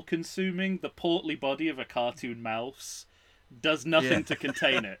so all-consuming. The portly body of a cartoon mouse does nothing to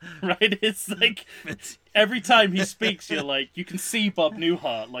contain it, right? It's like every time he speaks, you can see Bob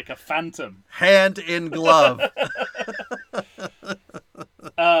Newhart like a phantom, hand in glove.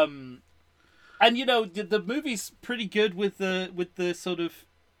 And the movie's pretty good with the sort of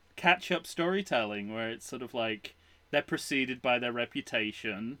catch-up storytelling, where it's sort of like they're preceded by their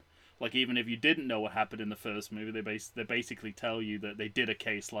reputation, Like, even if you didn't know what happened in the first movie, they basically tell you that they did a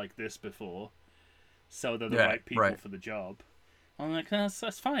case like this before, so they're the right people for the job. I'm like,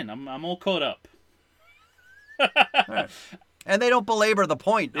 that's fine. I'm all caught up. Right. And they don't belabor the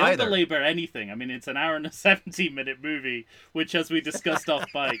point either. They don't belabor anything. I mean, it's an hour and a 17-minute movie, which, as we discussed off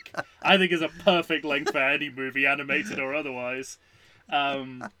mic, I think is a perfect length for any movie, animated or otherwise.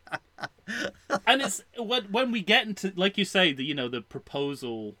 And it's when we get into, like you say, the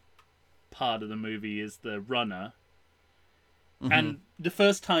proposal part of the movie is the runner. Mm-hmm. And the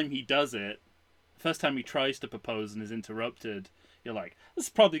first time he does it, first time he tries to propose and is interrupted, you're like, this is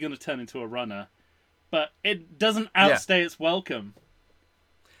probably going to turn into a runner. But it doesn't outstay its welcome.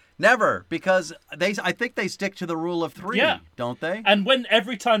 Never, because I think they stick to the rule of 3, don't they? And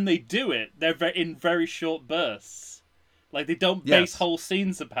every time they do it, they're in very short bursts. Like, they don't base whole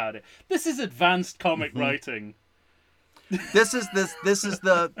scenes about it. This is advanced comic writing. This is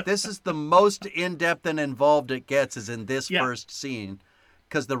the most in-depth and involved it gets is in this first scene,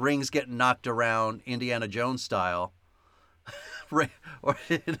 because the rings get knocked around Indiana Jones style. Or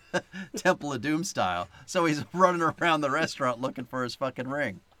in Temple of Doom style. So he's running around the restaurant looking for his fucking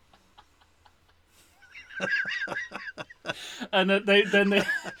ring. And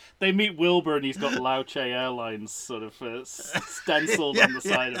they meet Wilbur, and he's got Lao Che Airlines sort of stenciled on the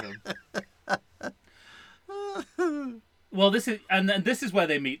side of him. Well, this is where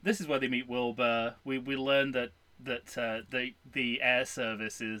they meet. This is where they meet Wilbur. We learn that the air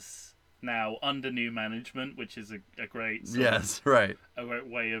service is now under new management, which is a great a great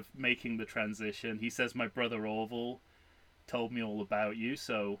way of making the transition. He says, my brother Orville told me all about you,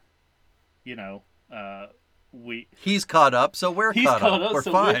 so he's caught up, so we're caught up. We're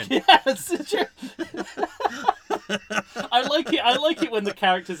fine. I like it when the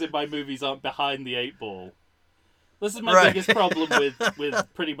characters in my movies aren't behind the 8 ball. This is my biggest problem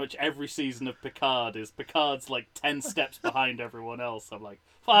with pretty much every season of Picard, is Picard's like 10 steps behind everyone else. I'm like,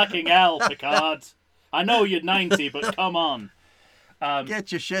 fucking hell, Picard. I know you're 90, but come on.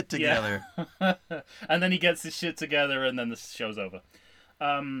 Get your shit together. Yeah. And then he gets his shit together, and then the show's over.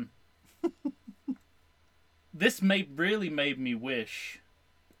 This really made me wish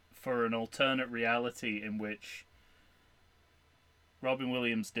for an alternate reality in which Robin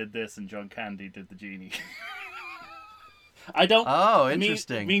Williams did this and John Candy did the genie. I don't. Oh,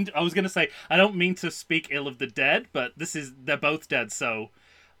 interesting. I was going to say, I don't mean to speak ill of the dead, but they're both dead, so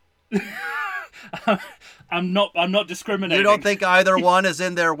I'm not discriminating. You don't think either one is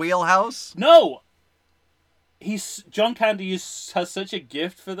in their wheelhouse? No. John Candy has such a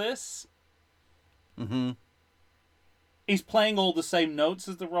gift for this. Mm-hmm. He's playing all the same notes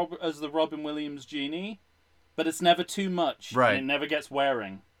as the Robin Williams genie, but it's never too much. Right. And it never gets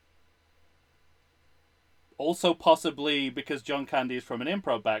wearing. Also, possibly because John Candy is from an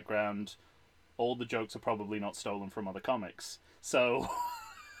improv background, all the jokes are probably not stolen from other comics. So,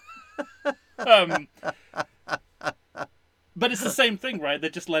 but it's the same thing, right? They're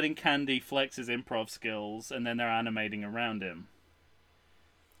just letting Candy flex his improv skills, and then they're animating around him.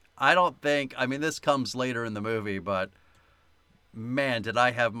 I mean, this comes later in the movie, but man, did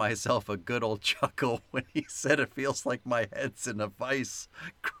I have myself a good old chuckle when he said it feels like my head's in a vice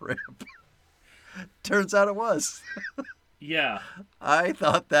grip. Turns out it was. Yeah. I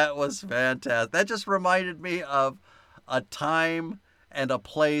thought that was fantastic. That just reminded me of a time and a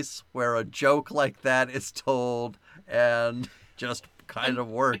place where a joke like that is told and just kind of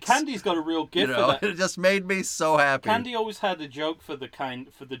works. Candy's got a real gift for that. It just made me so happy. Candy always had a joke for the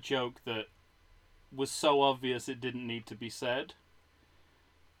joke that was so obvious it didn't need to be said.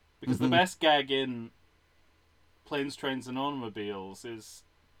 Because the best gag in Planes, Trains and Automobiles is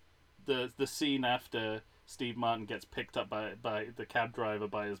the scene after Steve Martin gets picked up by the cab driver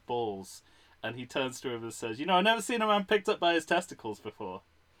by his balls, and he turns to him and says, I've never seen a man picked up by his testicles before.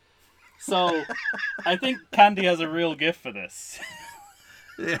 So I think Candy has a real gift for this.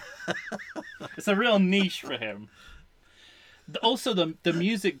 Yeah. It's a real niche for him. Also, the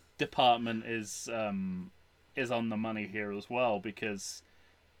music department is on the money here as well, because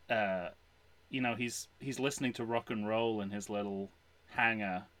he's listening to rock and roll in his little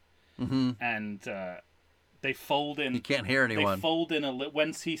hangar. Mm-hmm. And they fold in. You can't hear anyone. They fold in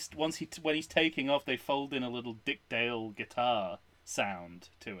when he's taking off. They fold in a little Dick Dale guitar sound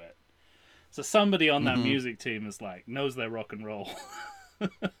to it. So somebody on that music team is knows their rock and roll.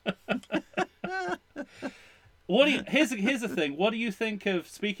 Here's the thing. What do you think of,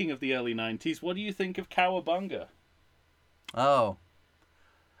 speaking of the early 90s? What do you think of Cowabunga? Oh,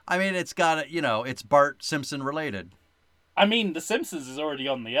 I mean, it's got it's Bart Simpson related. I mean, The Simpsons is already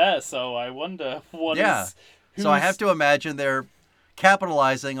on the air, so I wonder what is... So I have to imagine they're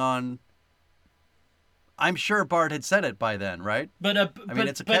capitalizing on. I'm sure Bart had said it by then, right? But I mean,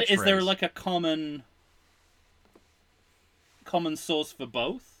 it's a but is there catchphrase. like a common source for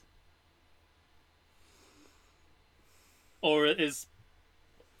both, or is?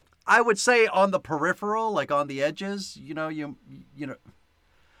 I would say on the peripheral, like on the edges, you know,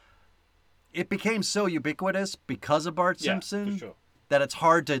 it became so ubiquitous because of Bart Simpson for sure. that it's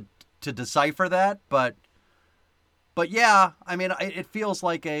hard to decipher that. But yeah, I mean, it feels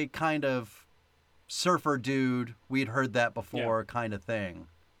like a kind of surfer dude, we'd heard that before kind of thing.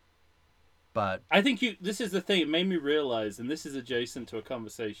 But I think this is the thing. It made me realize, and this is adjacent to a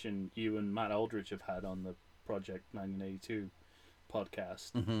conversation you and Matt Aldrich have had on the Project 1982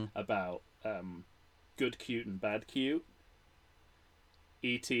 podcast about good cute and bad cute.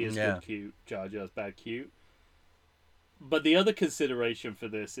 E.T. is good cute, Jar Jar's bad cute. But the other consideration for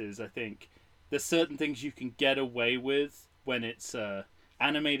this is, I think, there's certain things you can get away with when it's a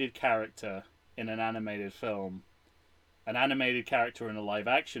animated character in an animated film, an animated character in a live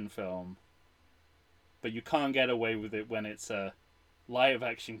action film, but you can't get away with it when it's a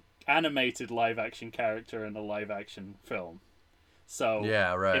animated live action character in a live action film. So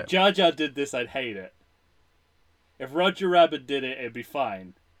if Jar Jar did this, I'd hate it. If Roger Rabbit did it, it'd be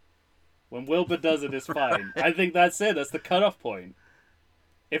fine. When Wilbur does it, it's fine. I think that's it. That's the cutoff point.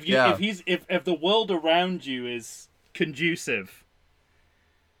 If the world around you is conducive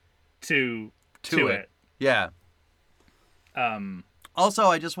to it. Yeah. Also,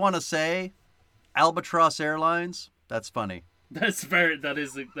 I just want to say, Albatross Airlines. That's funny. That's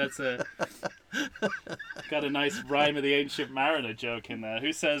a got a nice Rhyme of the Ancient Mariner joke in there.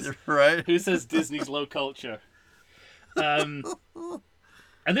 Who says Disney's low culture? And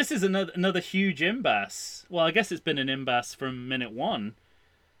this is another huge impasse. Well, I guess it's been an impasse from minute one.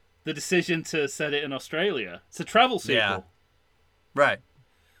 The decision to set it in Australia. It's a travel sequel. Yeah. Right.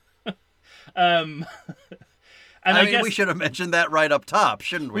 And I mean, we should have mentioned that right up top,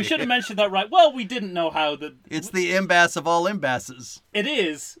 shouldn't we? We should have mentioned that right. Well, we didn't know how the... It's the impasse of all impasses. It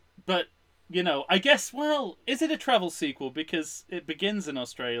is, but, you know, I guess, well, is it a travel sequel? Because it begins in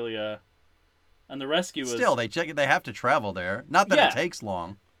Australia, and the rescuers... Still, they have to travel there. Not that it takes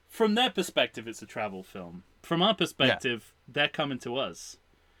long. From their perspective, it's a travel film. From our perspective, they're coming to us.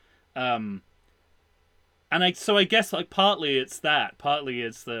 So I guess like partly it's that, partly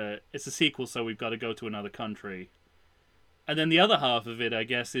it's a sequel, so we've got to go to another country, and then the other half of it, I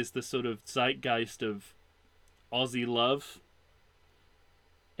guess, is the sort of zeitgeist of Aussie love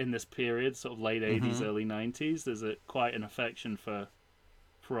in this period, sort of late 80s, early 90s. There's quite an affection for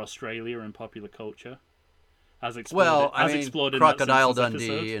Australia in popular culture, as explored. Explored in Crocodile that Simpsons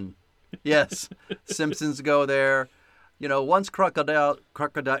Dundee episode. and yes, Simpsons go there. You know, once Crocodile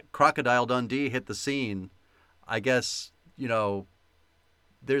Dundee hit the scene, I guess, you know,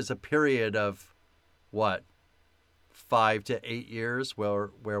 there's a period of, 5 to 8 years where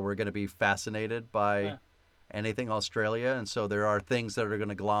we're going to be fascinated by anything Australia. And so there are things that are going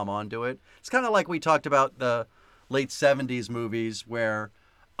to glom onto it. It's kind of like we talked about the late 70s movies where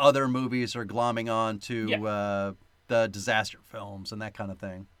other movies are glomming on to the disaster films and that kind of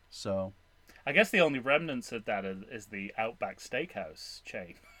thing. So I guess the only remnants of that is the Outback Steakhouse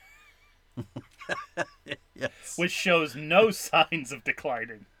chain. Yes. Which shows no signs of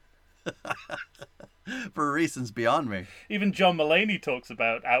declining. For reasons beyond me. Even John Mulaney talks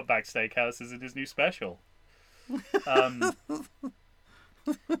about Outback Steakhouses in his new special. And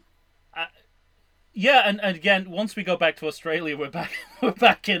again, once we go back to Australia, we're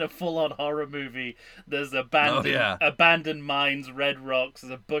back in a full-on horror movie. There's abandoned mines, red rocks.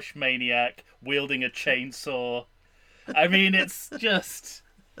 There's a bush maniac wielding a chainsaw. I mean, it's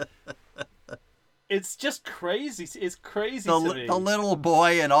just crazy. It's crazy to me. The little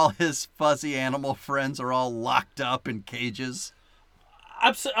boy and all his fuzzy animal friends are all locked up in cages.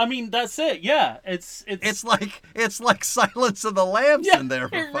 I mean, that's it. Yeah, it's like Silence of the Lambs in there,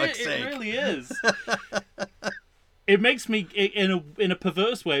 for fuck's sake. It really is. It makes me, in a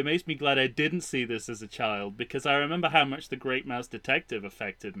perverse way, it makes me glad I didn't see this as a child, because I remember how much The Great Mouse Detective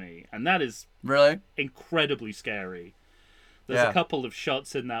affected me, and that is really incredibly scary. There's a couple of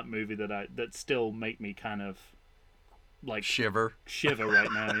shots in that movie that still make me kind of like shiver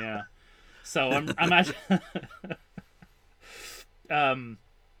right now. Yeah. So I'm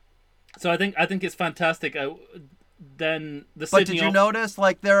so I think it's fantastic. Then the But did you notice,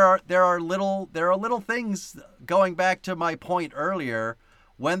 like, there are little things, going back to my point earlier,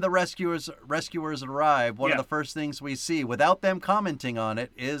 when the rescuers arrive, one of the first things we see, without them commenting on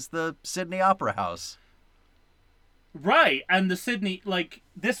it, is the Sydney Opera House. Right, and the Sydney, like,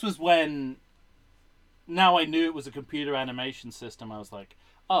 this was when now I knew it was a computer animation system, I was like,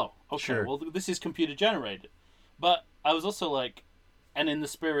 oh, okay, Sure. well, this is computer generated. But I was also like, and in the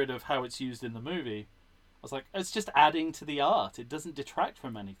spirit of how it's used in the movie, I was like, it's just adding to the art. It doesn't detract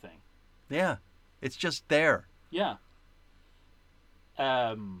from anything. Yeah. It's just there. Yeah.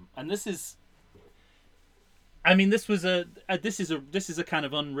 And this is, I mean, this is a kind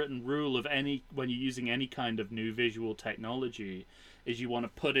of unwritten rule of when you're using any kind of new visual technology, is you want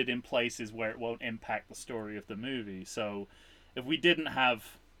to put it in places where it won't impact the story of the movie. So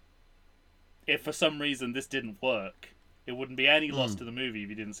if for some reason this didn't work, it wouldn't be any loss to the movie if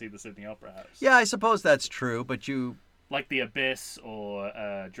you didn't see the Sydney Opera House. Yeah, I suppose that's true, but you... Like The Abyss or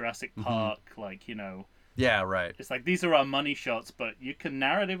Jurassic Park, like, you know... Yeah, right. It's like, these are our money shots, but you can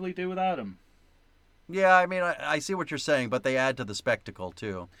narratively do without them. Yeah, I mean, I see what you're saying, but they add to the spectacle,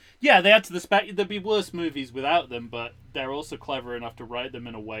 too. Yeah, they add to the spectacle. There'd be worse movies without them, but they're also clever enough to write them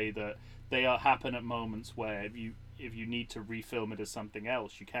in a way that they happen at moments where if you need to refilm it as something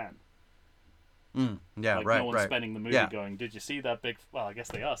else, you can. Yeah, like, right, no one's right. spending the movie Yeah. going, did you see that big... Well, I guess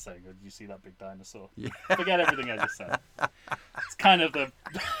they are saying, did you see that big dinosaur? Yeah. Forget everything I just said. It's kind of the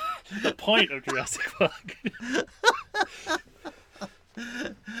point of Jurassic Park.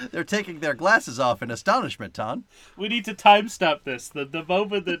 They're taking their glasses off in astonishment, Tom. We need to timestamp this. The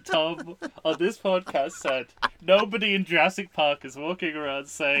moment that Tom on this podcast said, nobody in Jurassic Park is walking around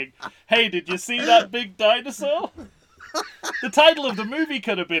saying, hey, did you see that big dinosaur? The title of the movie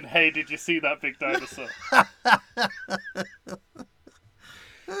could have been, hey, did you see that big dinosaur?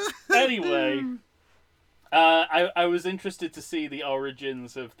 Anyway, I was interested to see the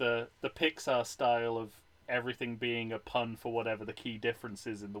origins of the Pixar style of everything being a pun for whatever the key difference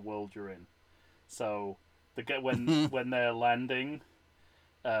is in the world you're in. So when they're landing,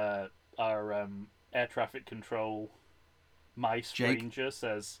 our air traffic control mice Jake. ranger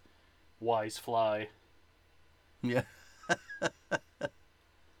says, "Wise fly." Yeah.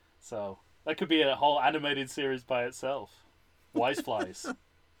 So that could be a whole animated series by itself. Wise flies.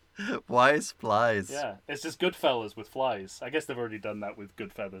 Wise flies. Yeah, it's just Goodfellas with flies. I guess they've already done that with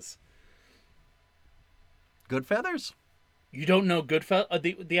Goodfellas. Good feathers? You don't know Goodfellas?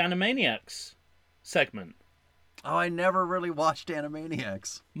 The Animaniacs segment. Oh, I never really watched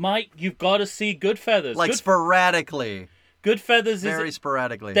Animaniacs. Mike, you've got to see Goodfellas. Like sporadically. Goodfellas Very is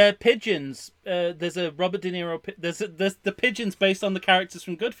sporadically. they're pigeons. There's a Robert De Niro. There's the pigeons based on the characters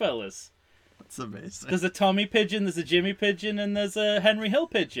from Goodfellas. That's amazing. There's a Tommy pigeon, there's a Jimmy pigeon, and there's a Henry Hill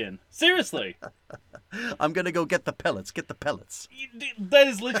pigeon. Seriously. I'm gonna go get the pellets. Get the pellets. That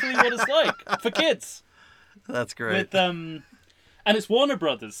is literally what it's like for kids. That's great. With and it's Warner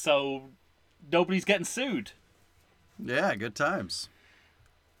Brothers, so nobody's getting sued. Yeah, good times.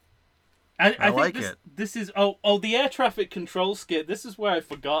 I think like it. This is the air traffic control skit. This is where I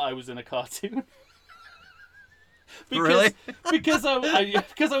forgot I was in a cartoon. Really? because I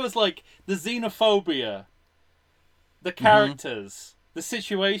was like, the xenophobia, the characters, the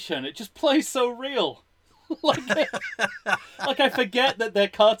situation. It just plays so real. like I forget that they're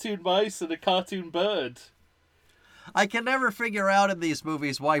cartoon mice and a cartoon bird. I can never figure out in these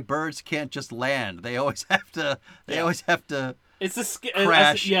movies why birds can't just land. They always have to. Always have to. It's a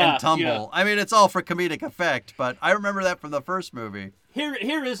crash and tumble. Yeah. I mean, it's all for comedic effect, but I remember that from the first movie. Here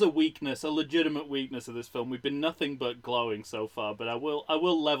is a weakness, a legitimate weakness of this film. We've been nothing but glowing so far, but I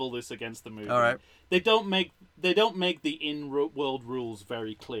will level this against the movie. All right. They don't make the in-world rules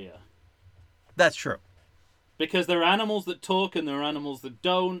very clear. That's true. Because there are animals that talk and there are animals that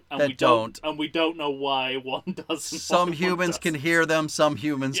don't, and we don't know why one does. Some humans can hear them, some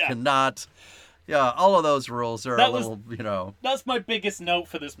humans cannot. Yeah, all of those rules are That's my biggest note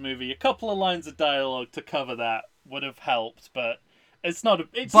for this movie. A couple of lines of dialogue to cover that would have helped, but it's not a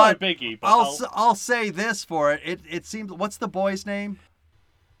biggie. But I'll say this for it. It seems. What's the boy's name?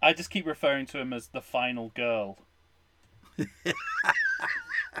 I just keep referring to him as the final girl. Because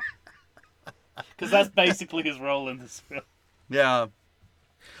that's basically his role in this film. Yeah.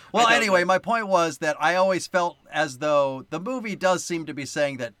 Well, anyway, my point was that I always felt as though the movie does seem to be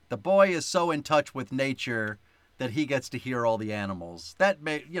saying that the boy is so in touch with nature that he gets to hear all the animals.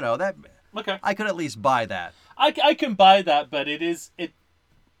 Okay. I could at least buy that. I can buy that, but it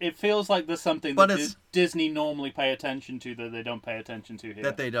feels like there's something that Disney normally pay attention to that they don't pay attention to here.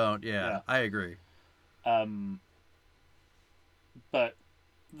 That they don't, yeah. I agree. But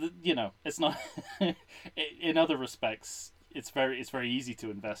it's not. In other respects, it's very easy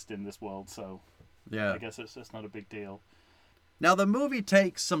to invest in this world. So, I guess it's not a big deal. Now the movie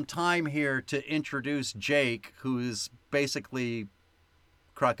takes some time here to introduce Jake, who is basically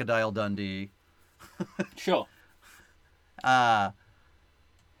Crocodile Dundee. Sure.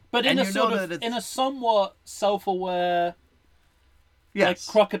 But in And a you know sort of, that it's- in a somewhat self-aware, Yes.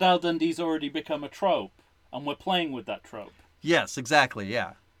 like Crocodile Dundee's already become a trope, and we're playing with that trope. Yes, exactly,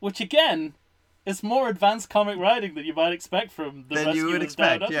 yeah. Which again, is more advanced comic writing than you might expect from the Than you would Rescuers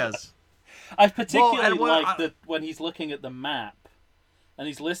Down expect, Under. yes. I particularly and what like that when he's looking at the map, and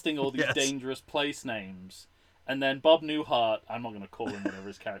he's listing all these Yes. dangerous place names, and then Bob Newhart, I'm not going to call him whatever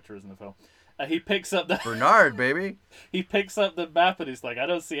his character is in the film, he picks up the Bernard, baby. he picks up the map and he's like, I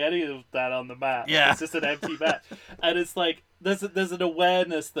don't see any of that on the map. Yeah. It's just an empty map. And it's like there's an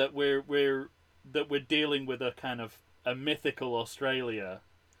awareness that we're dealing with a kind of a mythical Australia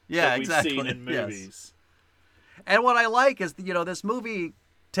that we've exactly. seen in movies. Yes. And what I like is, this movie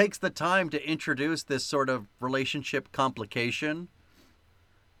takes the time to introduce this sort of relationship complication.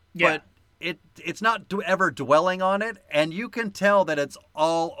 Yeah. But it's not ever dwelling on it, and you can tell that it's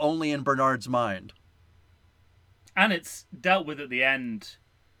all only in Bernard's mind. And it's dealt with at the end.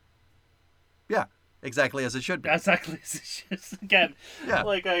 Yeah, exactly as it should be. Exactly. Again, Yeah.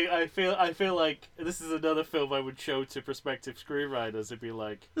 like I feel like this is another film I would show to prospective screenwriters. It'd be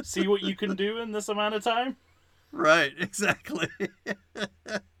like, see what you can do in this amount of time. Right, exactly.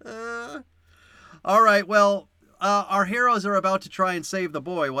 All right, well, our heroes are about to try and save the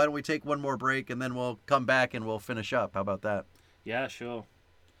boy. Why don't we take one more break, and then we'll come back and we'll finish up. How about that? Yeah, sure.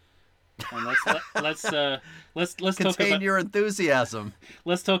 And let's talk Contain about your enthusiasm.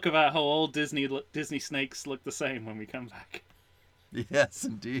 let's talk about how all Disney snakes look the same when we come back. Yes,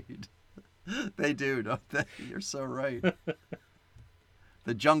 indeed. They do, don't they? You're so right.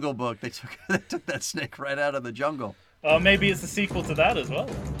 The Jungle Book, they took that snake right out of the jungle. Maybe it's a sequel to that as well.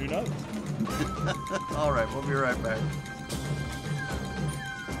 Who knows? All right, we'll be right back.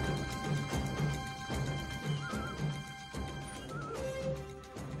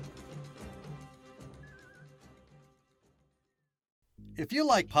 If you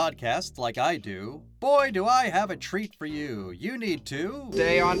like podcasts like I do, boy, do I have a treat for you. You need to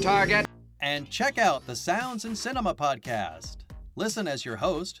Stay on target. and check out the Sounds and Cinema podcast. Listen as your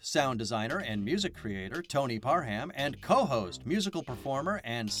host, sound designer and music creator Tony Parham, and co-host, musical performer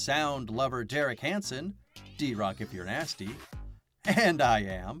and sound lover Derek Hansen, D-Rock if you're nasty, and I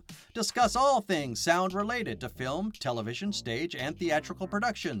am, discuss all things sound related to film, television, stage, and theatrical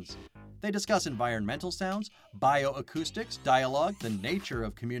productions. They discuss environmental sounds, bioacoustics, dialogue, the nature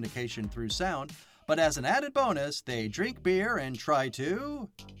of communication through sound, but as an added bonus, they drink beer and try to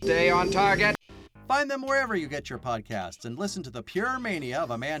Stay on target. find them wherever you get your podcasts and listen to the pure mania of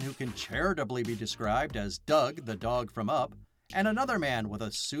a man who can charitably be described as Doug, the dog from Up, and another man with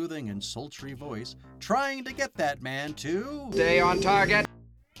a soothing and sultry voice trying to get that man to Stay on target.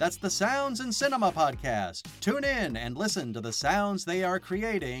 That's the Sounds and Cinema podcast. Tune in and listen to the sounds they are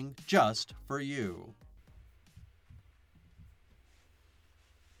creating just for you.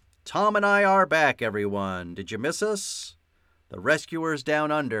 Tom and I are back, everyone. Did you miss us? The Rescuers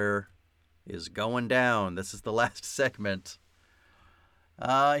Down Under is going down. This is the last segment.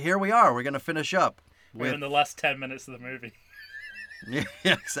 Here we are. We're going to finish up. We're in the last 10 minutes of the movie. Yeah,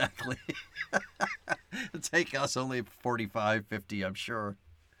 exactly. It'll take us only 45, 50, I'm sure.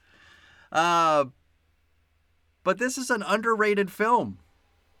 But this is an underrated film.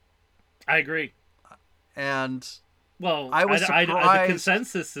 I agree. And Well, I was the surprised.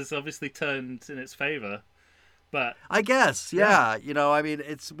 consensus has obviously turned in its favor, but I guess, yeah. I mean,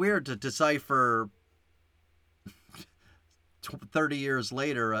 it's weird to decipher 30 years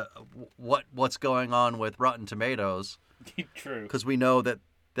later what's going on with Rotten Tomatoes. true. Because we know that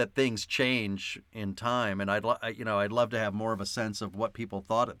things change in time, and I'd love to have more of a sense of what people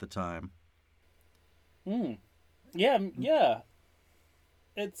thought at the time. Yeah.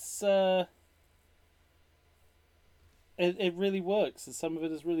 It's it really works. Some of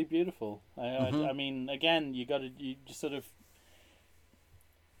it is really beautiful. I mean, again, you just sort of.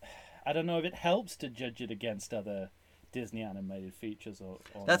 I don't know if it helps to judge it against other Disney animated features or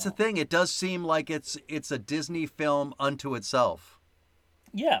That's not. the thing. It does seem like it's a Disney film unto itself.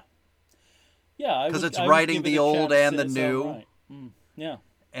 Yeah. Yeah, Because it's I would writing give it the a old chance and in the its new. own right. Yeah.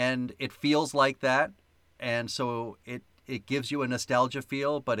 And it feels like that. And so it gives you a nostalgia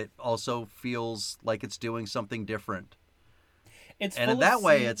feel, but it also feels like it's doing something different. It's And in full of that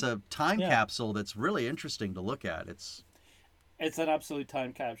way, scene- it's a time Yeah. capsule that's really interesting to look at. It's an absolute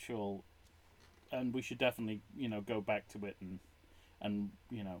time capsule, and we should definitely go back to it and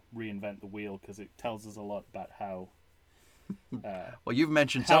reinvent the wheel, because it tells us a lot about how. Well, you've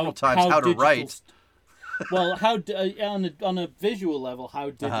mentioned several times how to digital write. Well, on a visual level,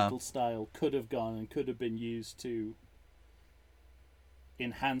 how digital style could have gone and could have been used to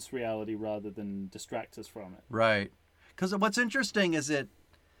enhance reality rather than distract us from it. Right. Because what's interesting is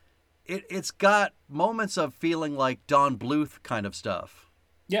it's got moments of feeling like Don Bluth kind of stuff.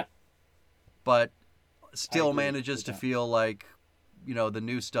 Yeah. But still agree manages with to that. feel like, the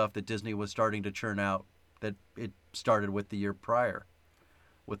new stuff that Disney was starting to churn out that it started with the year prior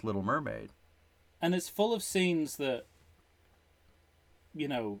with Little Mermaid. And it's full of scenes that, I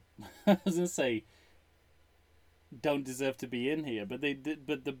was going to say, don't deserve to be in here, but they did.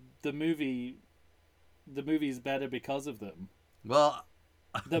 But the movie is better because of them. Well,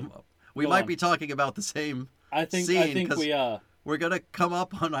 we Go might on. be talking about the same I think scene, 'cause we are. we're going to come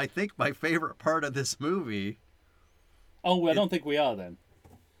up on, I think, my favorite part of this movie. Oh, well, I don't think we are then.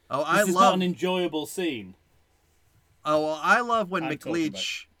 Oh, This is not an enjoyable scene. Oh, well, I love when I'm talking about-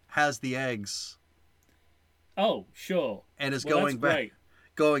 McLeach has the eggs Oh, sure. and is Well, going that's back, great.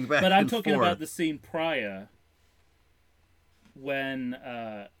 going back. But I'm and talking forth. about the scene prior, when,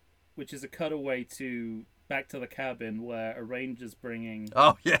 which is a cutaway to back to the cabin where a ranger's bringing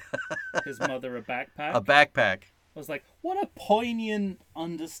Oh yeah, his mother a backpack. a backpack. I was like, what a poignant,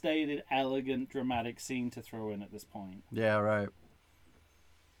 understated, elegant, dramatic scene to throw in at this point. Yeah, right.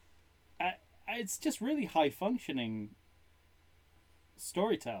 It's just really high functioning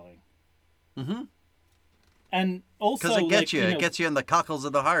storytelling. Mm-hmm. And also, Because it gets like, you, it gets you in the cockles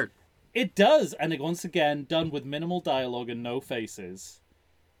of the heart. It does, and it, once again, done with minimal dialogue and no faces.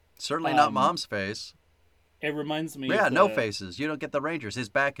 Certainly not Mom's face. It reminds me Yeah, of no faces. You don't get the Rangers. His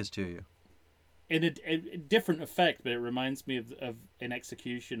back is to you. in a different effect, but it reminds me of an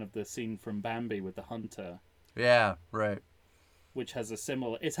execution of the scene from Bambi with the hunter, Yeah, right. which has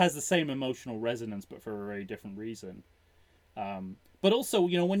it has the same emotional resonance, but for a very different reason. But also,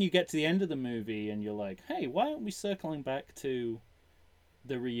 when you get to the end of the movie and you're like, hey, why aren't we circling back to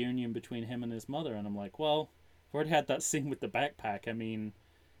the reunion between him and his mother? And I'm like, well, I've already had that scene with the backpack. I mean,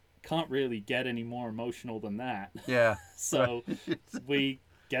 can't really get any more emotional than that. Yeah. So we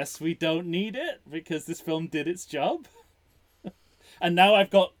guess we don't need it because this film did its job. And now I've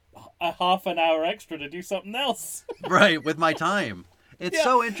got a half an hour extra to do something else. Right, with my time. It's Yeah,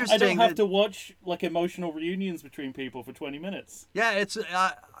 so interesting. I don't have to watch like emotional reunions between people for 20 minutes. Yeah,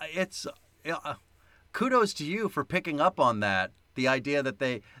 it's kudos to you for picking up on that. The idea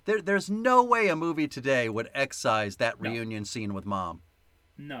that there's no way a movie today would excise that reunion scene with Mom.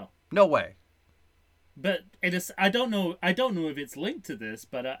 No. No way. But it is. I don't know if it's linked to this,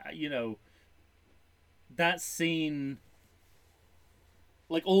 but that scene,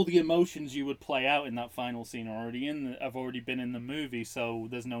 like all the emotions you would play out in that final scene are have already been in the movie, so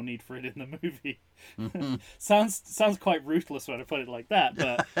there's no need for it in the movie. Mm-hmm. Sounds quite ruthless when I put it like that,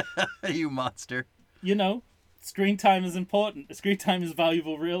 but You monster. screen time is important. Screen time is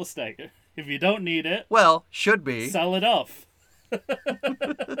valuable real estate. If you don't need it, Well, should be. sell it off.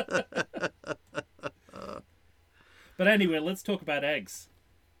 But anyway, let's talk about eggs.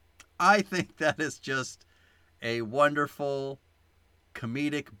 I think that is just a wonderful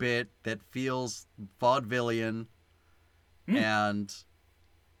comedic bit that feels vaudevillian and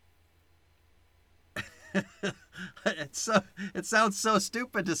it sounds so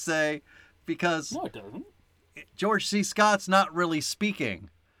stupid to say because No, it doesn't. George C. Scott's not really speaking,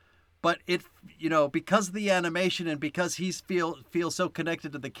 but it because of the animation and because he feels so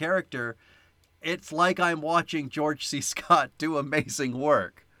connected to the character, it's like I'm watching George C. Scott do amazing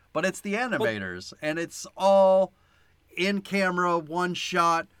work. But it's the animators, and it's all in camera, one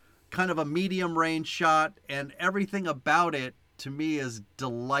shot, kind of a medium range shot, and everything about it to me is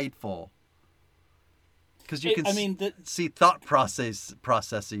delightful. Because you can see thought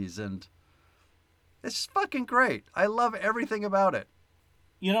processes, and it's just fucking great. I love everything about it.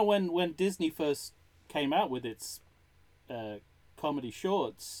 When Disney first came out with its comedy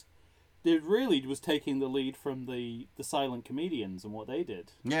shorts, it really was taking the lead from the silent comedians and what they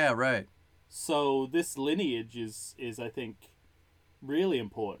did. Yeah, right. So this lineage is I think really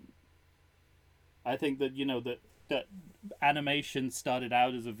important. I think that that animation started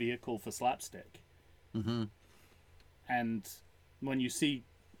out as a vehicle for slapstick. Mm-hmm. And when you see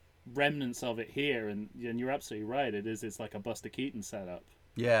remnants of it here, and you're absolutely right, it's like a Buster Keaton setup.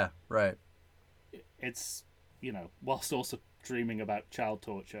 Yeah, right. It's whilst also dreaming about child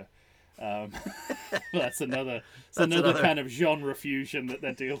torture. That's another kind of genre fusion that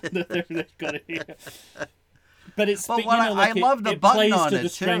they've got here. But it's I love the it button plays on to it the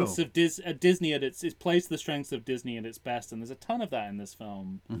strengths too. of Disney at it plays to the strengths of Disney at its best, and there's a ton of that in this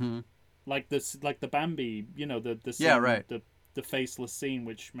film. Mm-hmm. Like the Bambi, the scene, Yeah, right. the faceless scene,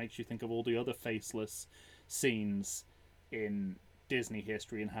 which makes you think of all the other faceless scenes in Disney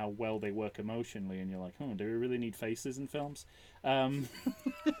history and how well they work emotionally, and you're like, do we really need faces in films?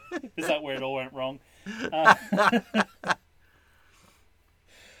 Is that where it all went wrong?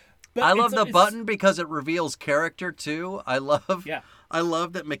 But I love the it's- button because it reveals character too. I love Yeah.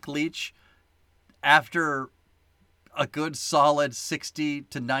 that McLeach, after a good solid 60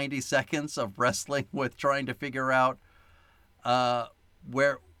 to 90 seconds of wrestling with trying to figure out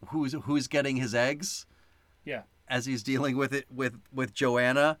who's getting his eggs, Yeah. as he's dealing with it with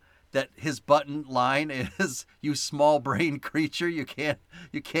Joanna, that his button line is, "You small brain creature, you can't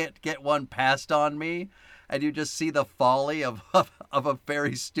get one passed on me." And you just see the folly of a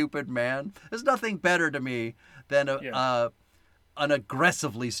very stupid man. There's nothing better to me than an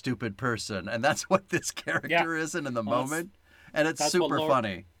aggressively stupid person, and that's what this character is in the moment. And it's super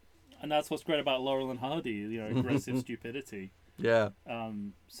funny. And that's what's great about Laurel and Hardy, you know, aggressive stupidity. Yeah.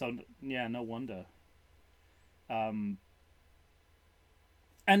 So yeah, no wonder. And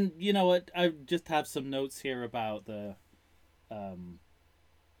you know what? I just have some notes here about the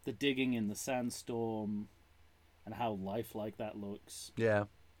digging in the sandstorm and how lifelike that looks. Yeah.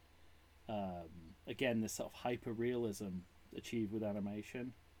 Again, this sort of hyper-realism achieved with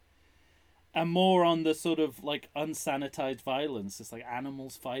animation. And more on the sort of like unsanitized violence. It's like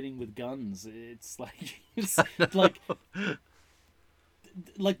animals fighting with guns. It's like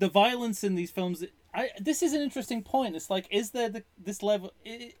like the violence in these films. This is an interesting point. It's like, is there this level?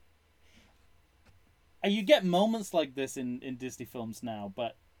 You get moments like this in Disney films now,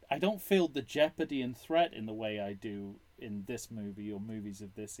 but I don't feel the jeopardy and threat in the way I do in this movie or movies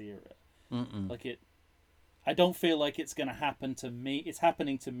of this era. Like I don't feel like it's going to happen to me. It's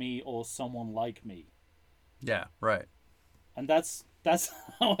happening to me or someone like me. Yeah, right. And that's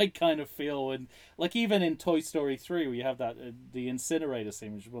how I kind of feel. And like even in Toy Story 3, where you have that the incinerator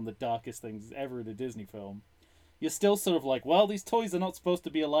scene, which is one of the darkest things ever in a Disney film, you're still sort of like, well, these toys are not supposed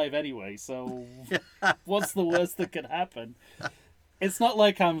to be alive anyway, so what's the worst that could happen? It's not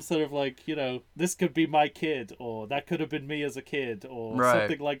like I'm sort of like, you know, this could be my kid, or that could have been me as a kid, or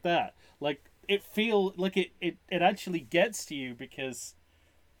something like that. Like, it feels like it actually gets to you because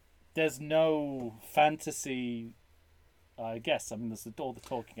there's no fantasy, I guess. I mean, there's all the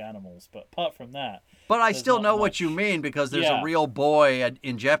talking animals, but apart from that... But I still know what you mean, because there's a real boy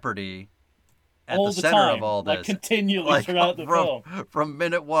in jeopardy at all the center time, of all this. like continually throughout the film. From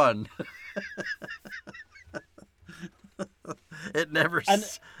minute one. It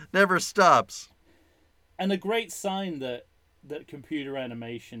never stops. And a great sign that computer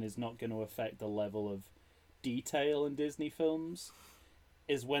animation is not going to affect the level of detail in Disney films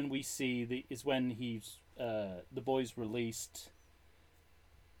is when we see the boys released.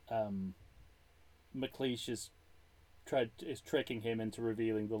 McLeish is tricking him into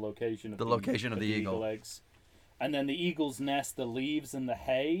revealing the location of the eagle eggs, and then the eagle's nest, the leaves and the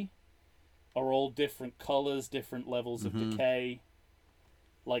hay are all different colors, different levels of decay.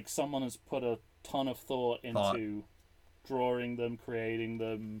 Like someone has put a ton of thought into drawing them, creating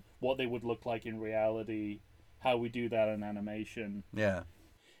them, what they would look like in reality, how we do that in animation. Yeah.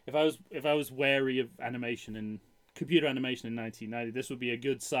 If I was wary of animation and computer animation in 1990, this would be a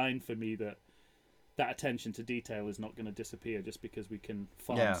good sign for me that attention to detail is not going to disappear just because we can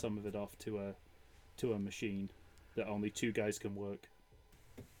farm some of it off to a machine that only two guys can work.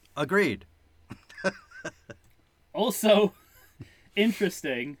 Agreed. Also,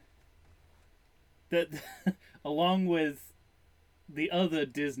 interesting that along with the other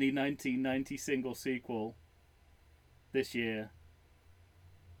Disney 1990 single sequel this year,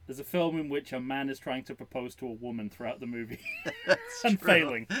 there's a film in which a man is trying to propose to a woman throughout the movie and true.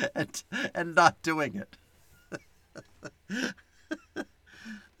 failing and not doing it.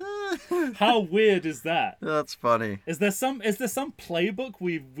 How weird is that? That's funny. Is there some playbook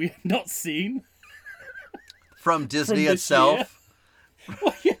we've not seen from Disney from itself?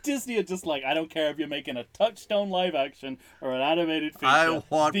 Well, yeah, Disney are just like, I don't care if you're making a Touchstone live action or an animated feature. I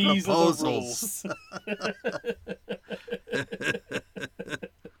want These proposals. Are the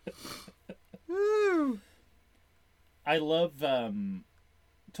rules. I love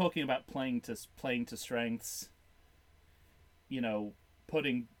talking about playing to strengths. You know,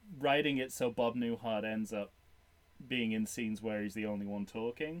 writing it so Bob Newhart ends up being in scenes where he's the only one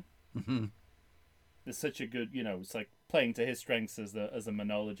talking. Mm-hmm. It's such a good, you know, it's like playing to his strengths as a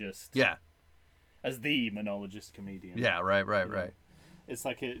monologist. Yeah. As the monologist comedian. Yeah, right. It's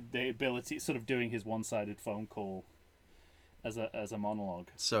like the ability, sort of doing his one-sided phone call as a monologue.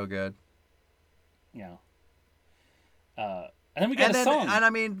 So good. Yeah. And then we get a song. And I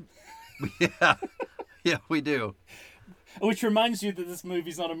mean, yeah, we do. Which reminds you that this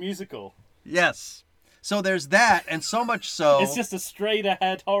movie's not a musical. Yes. So there's that, and so much so... It's just a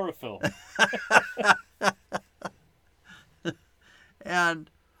straight-ahead horror film. And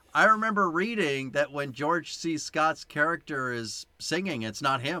I remember reading that when George C. Scott's character is singing, it's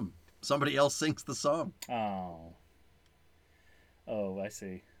not him. Somebody else sings the song. Oh. Oh, I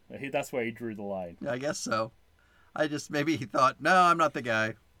see. That's where he drew the line. I guess so. Maybe he thought, no, I'm not the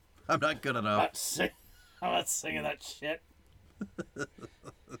guy. I'm not good enough. I'm not singing that shit.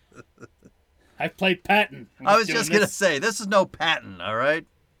 I played Patton. I was just going to say, this is no Patton, all right?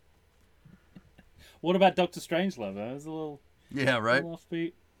 What about Dr. Strangelove? That was a little... Yeah, right? A little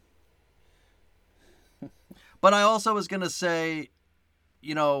offbeat. But I also was going to say,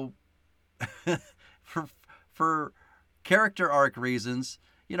 you know, for character arc reasons,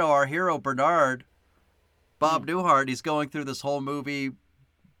 you know, our hero Bernard, Bob Newhart, he's going through this whole movie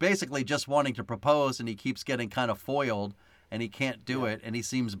basically just wanting to propose, and he keeps getting kind of foiled, and he can't do it, and he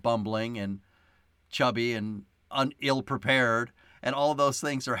seems bumbling and chubby and ill-prepared, and all of those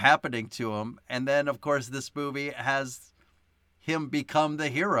things are happening to him. And then, of course, this movie has him become the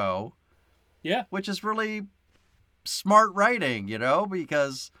hero. Yeah. Which is really smart writing, you know,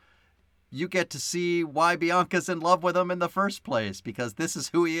 because you get to see why Bianca's in love with him in the first place, because this is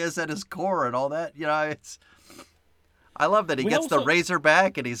who he is at his core and all that. You know, I love that he gets the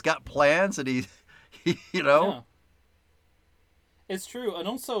Razorback and he's got plans and he you know. Yeah. It's true. And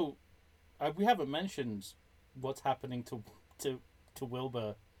also, we haven't mentioned what's happening to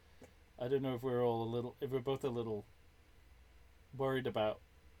Wilbur. I don't know if we're both a little worried about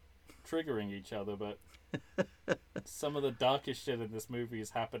triggering each other, but some of the darkest shit in this movie is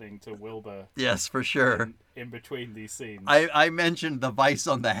happening to Wilbur. Yes, for sure. In between these scenes. I mentioned the vice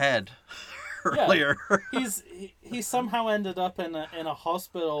on the head earlier. Yeah. He somehow ended up in a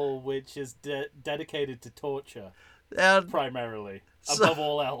hospital which is dedicated to torture. And primarily, above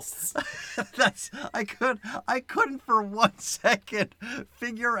all else. I couldn't for 1 second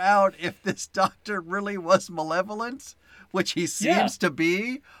figure out if this doctor really was malevolent, which he seems to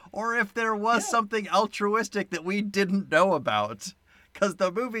be, or if there was something altruistic that we didn't know about, because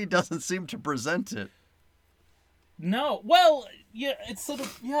the movie doesn't seem to present it. No, well, yeah, it's sort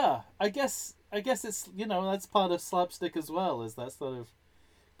of I guess it's, you know, that's part of slapstick as well, is that sort of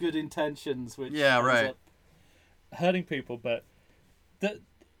good intentions which ends up hurting people. But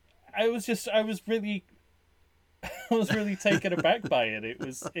I was really taken aback by it. It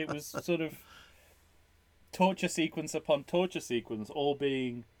was sort of torture sequence upon torture sequence, all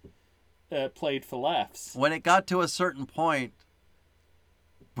being played for laughs. When it got to a certain point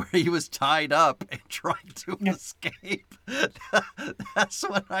where he was tied up and trying to escape, that's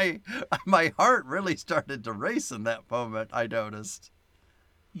when my heart really started to race in that moment, I noticed.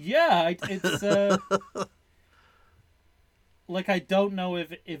 Yeah, it's like, I don't know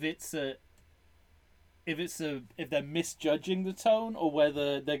if they're misjudging the tone or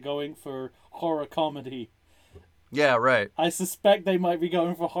whether they're going for horror comedy. Yeah, right. I suspect they might be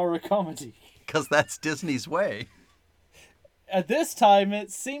going for horror comedy. Because that's Disney's way. At this time,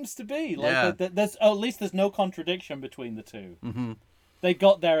 it seems to be. Like, there's at least there's no contradiction between the two. Mm-hmm. They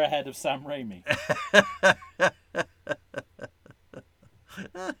got there ahead of Sam Raimi.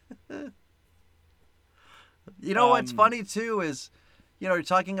 You know what's funny, too, is, you know, you're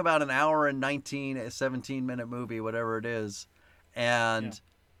talking about an hour and 17-minute movie, whatever it is, and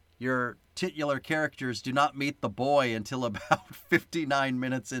your titular characters do not meet the boy until about 59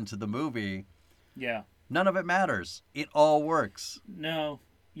 minutes into the movie. Yeah. None of it matters. It all works. No.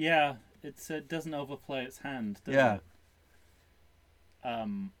 Yeah. It doesn't overplay its hand, does it? I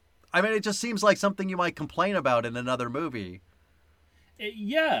mean, it just seems like something you might complain about in another movie.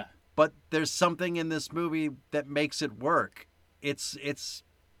 Yeah. But there's something in this movie that makes it work. It's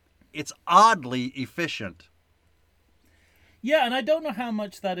oddly efficient. Yeah, and I don't know how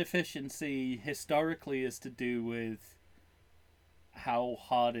much that efficiency historically is to do with how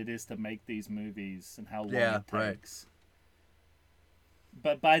hard it is to make these movies and how long it takes. Right.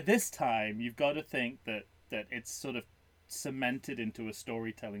 But by this time, you've got to think that it's sort of cemented into a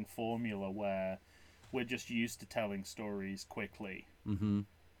storytelling formula where we're just used to telling stories quickly. Mm-hmm.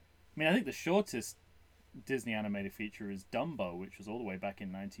 I mean, I think the shortest Disney animated feature is Dumbo, which was all the way back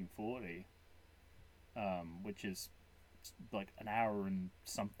in 1940, which is like an hour and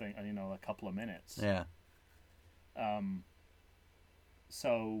something, you know, a couple of minutes. Yeah.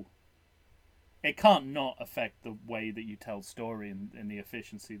 So it can't not affect the way that you tell story and the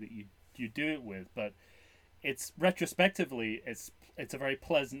efficiency that you do it with, but it's retrospectively it's a very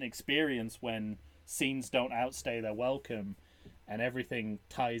pleasant experience when scenes don't outstay their welcome and everything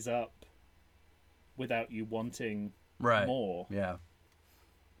ties up without you wanting more. Yeah.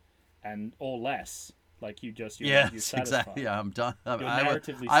 And or less. Like you're yes, exactly. Yeah, I'm done.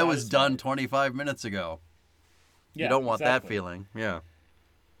 I was done 25 minutes ago. Yeah, you don't want that feeling. Yeah.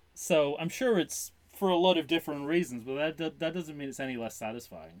 So I'm sure it's for a lot of different reasons, but that doesn't mean it's any less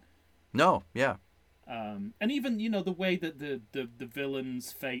satisfying. No, yeah. And even, the way that the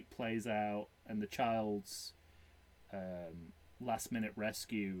villain's fate plays out and the child's last-minute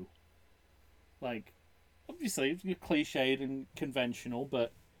rescue, like, obviously, it's cliched and conventional,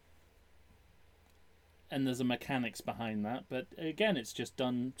 and there's a mechanics behind that, but again, it's just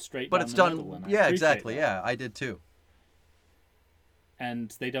done straight But down it's the done, middle, and I yeah, appreciate exactly, that. yeah, I did too.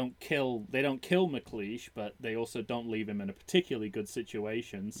 And they don't kill McLeish, but they also don't leave him in a particularly good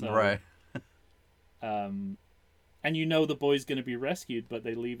situation. So, Right. and the boy's going to be rescued, but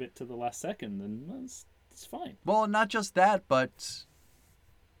they leave it to the last second, and it's fine. Well, not just that, but,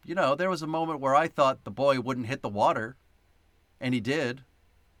 there was a moment where I thought the boy wouldn't hit the water, and he did.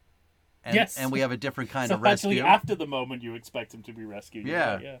 And, Yes. And we have a different kind So of rescue. actually, after the moment you expect him to be rescued.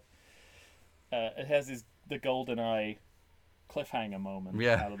 Yeah. Right, yeah. It has the golden eye cliffhanger moment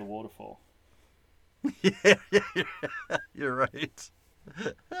Yeah. out of the waterfall. Yeah, you're right.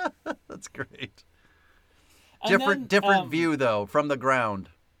 That's great. And Different then, view, though, from the ground.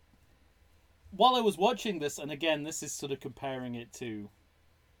 While I was watching this, and again, this is sort of comparing it to,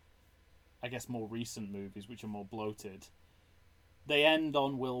 I guess, more recent movies, which are more bloated. They end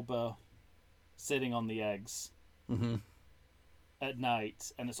on Wilbur sitting on the eggs at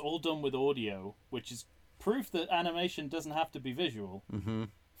night, and it's all done with audio, which is proof that animation doesn't have to be visual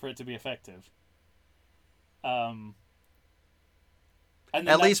for it to be effective. And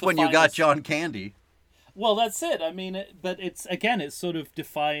At least when you got John Candy. Well, that's it. I mean, but it's sort of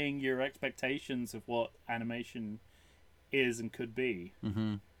defying your expectations of what animation is and could be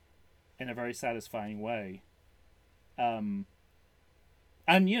in a very satisfying way.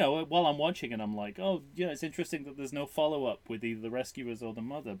 And while I'm watching it, I'm like, oh, it's interesting that there's no follow-up with either the rescuers or the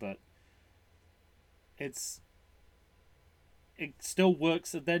mother, but it still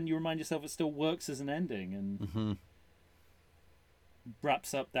works. And then you remind yourself it still works as an ending and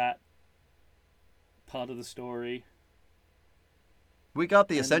wraps up that part of the story. We got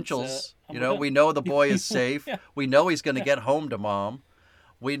the essentials. We know the boy is safe. Yeah. We know he's going to get home to mom.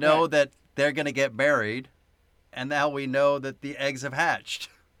 We know that they're going to get married. And now we know that the eggs have hatched.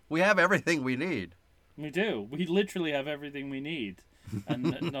 We have everything we need. We do. We literally have everything we need.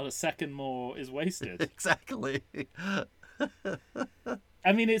 And not a second more is wasted. Exactly.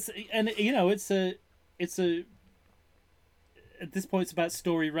 I mean, it's a at this point it's about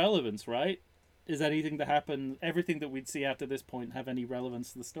story relevance, right? Is anything that happened, everything that we'd see after this point have any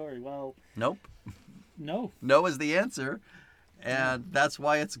relevance to the story? Well, Nope. No. No is the answer. And that's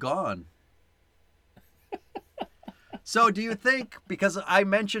why it's gone. So do you think, because I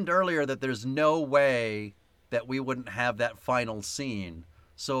mentioned earlier that there's no way that we wouldn't have that final scene.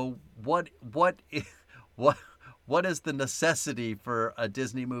 So what is the necessity for a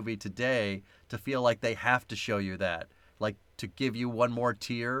Disney movie today to feel like they have to show you that? Like to give you one more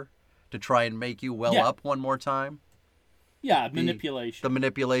tear, to try and make you well up one more time? Yeah, manipulation. The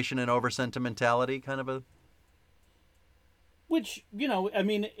manipulation and over sentimentality kind of a... Which, I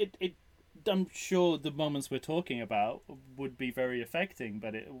mean, it I'm sure the moments we're talking about would be very affecting,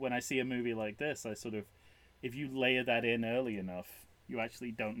 but when I see a movie like this, I sort of, if you layer that in early enough, you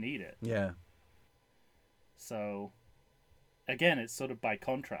actually don't need it. Yeah. So, again, it's sort of by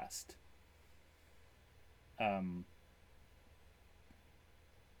contrast.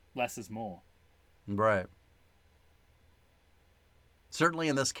 Less is more. Right. Certainly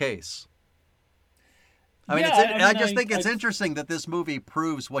in this case. I mean, I just think it's interesting that this movie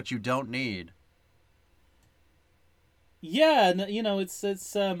proves what you don't need. Yeah,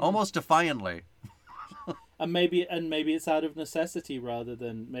 it's almost defiantly. and maybe it's out of necessity rather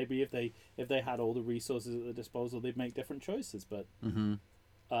than maybe if they had all the resources at their disposal, they'd make different choices. But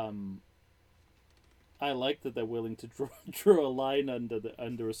I like that they're willing to draw a line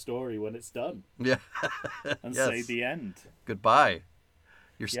under a story when it's done. Yeah, and say the end. Goodbye.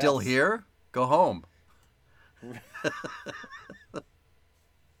 You're still here? Go home.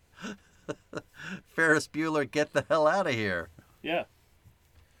 Ferris Bueller, get the hell out of here. Yeah.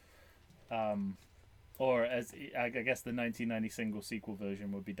 Or as I guess the 1990 single sequel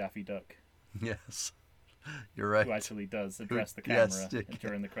version would be Daffy Duck. Yes, you're right. Who actually does address the camera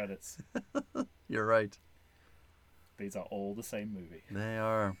during the credits. You're right. These are all the same movie. They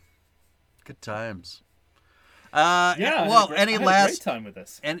are. Good times. I had a great time with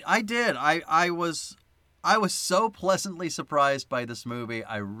this. And I did. I was so pleasantly surprised by this movie.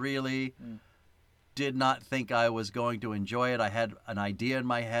 I really did not think I was going to enjoy it. I had an idea in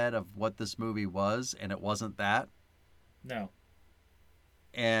my head of what this movie was, and it wasn't that. No.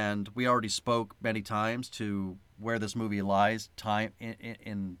 And we already spoke many times to where this movie lies time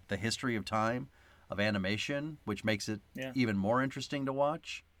in the history of time of animation, which makes it even more interesting to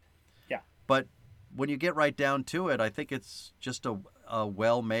watch. But when you get right down to it, I think it's just a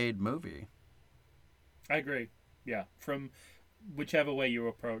well-made movie. I agree. Yeah, from whichever way you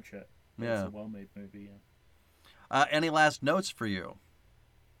approach it, Yeah. it's a well-made movie. Yeah. Any last notes for you?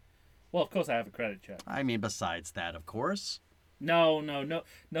 Well, of course, I have a credit check. I mean, besides that, of course. No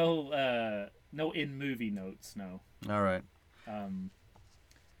in-movie notes. No. All right.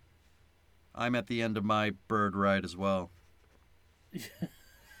 I'm at the end of my bird ride as well.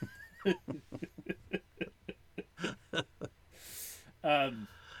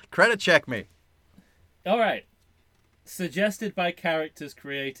 Credit check me. All right. Suggested by characters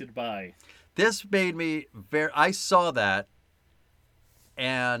created by. This made me I saw that,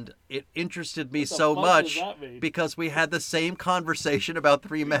 and it interested me so much because we had the same conversation about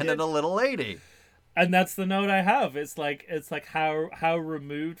Three Men and a Little Lady. And that's the note I have. It's like how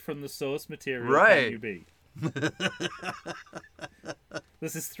removed from the source material can you be?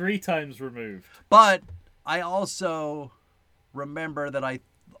 This is 3 times removed. But I also remember that I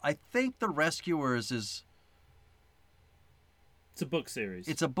think The Rescuers is... It's a book series.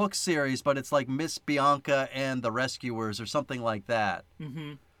 It's a book series, but it's like Miss Bianca and the Rescuers or something like that.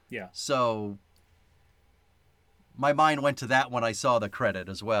 Mm-hmm. Yeah. So my mind went to that when I saw the credit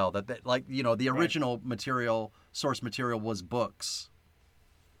as well. That like, you know, the original material, source material was books.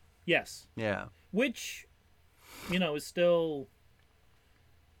 Yes. Yeah. Which, you know, is still...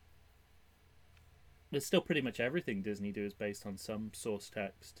 There's still pretty much everything Disney do is based on some source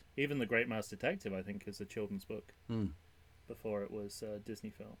text. Even The Great Mouse Detective, I think, is a children's book. Before it was a Disney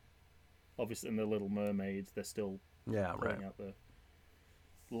film. Obviously, in The Little Mermaid, they're still pulling out the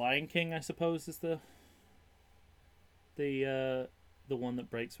Lion King, I suppose, is the one that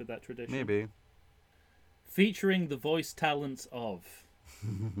breaks with that tradition. Maybe. Featuring the voice talents of.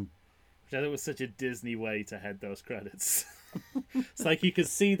 Which I thought was such a Disney way to head those credits. It's like you could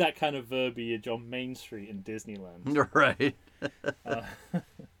see that kind of verbiage on Main Street in Disneyland. Right.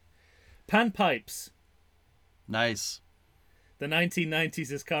 Panpipes. Nice. The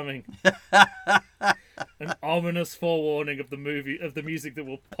 1990s is coming. An ominous forewarning of the music that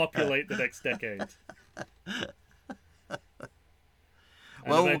will populate the next decade.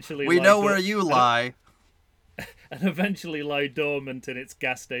 Well, we know where you lie. And eventually lie dormant in its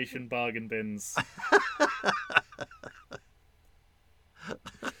gas station bargain bins.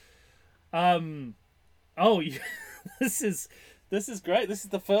 This is great. This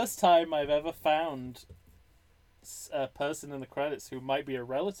is the first time I've ever found a person in the credits who might be a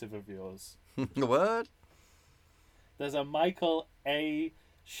relative of yours. What? There's a Michael A.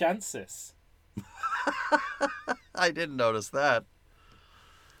 Shansis. I didn't notice that.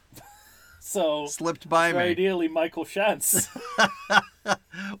 So slipped by me. Ideally, Michael Shantz.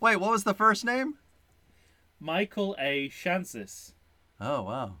 Wait, what was the first name? Michael A. Shansis. Oh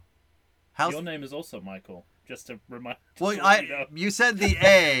wow. Your name is also Michael. Just to remind. Well, you said the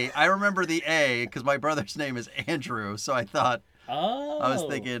A. I remember the A because my brother's name is Andrew, so I thought. Oh. I was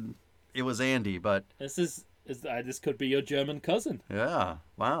thinking it was Andy, but this could be your German cousin. Yeah.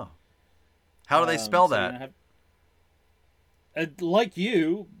 Wow. How do they spell that? Like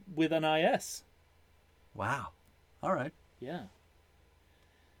you, with an IS. Wow. All right. Yeah.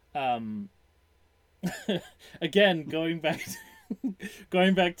 Again, going back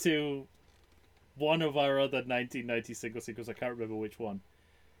to one of our other 1990 single sequels, I can't remember which one.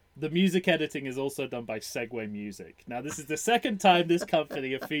 The music editing is also done by Segway Music. Now, this is the second time this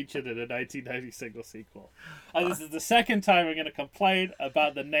company have featured in a 1990 single sequel. And this is the second time I'm going to complain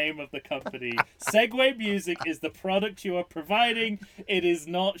about the name of the company. Segway Music is the product you are providing. It is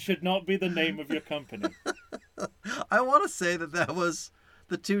should not be the name of your company. I want to say that was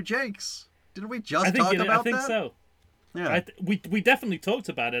the Two Jakes. Didn't we just talk about that? I think so. Yeah, we definitely talked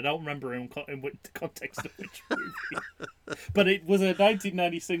about it. I don't remember in the context of which movie. But it was a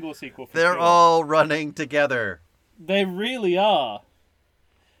 1990 single sequel. They're all running together. They really are.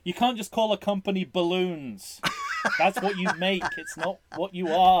 You can't just call a company Balloons. That's what you make. It's not what you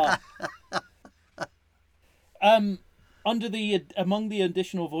are. Among the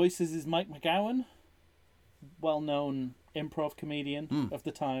additional voices is Mike McGowan, well-known improv comedian of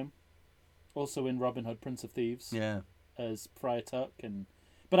the time, also in Robin Hood, Prince of Thieves. Yeah. As Friar Tuck,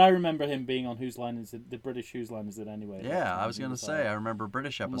 but I remember him being on Whose Line Is It? The British Whose Line Is It Anyway? Yeah, I was going to say, I remember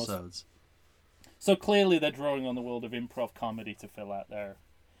British episodes. So clearly they're drawing on the world of improv comedy to fill out their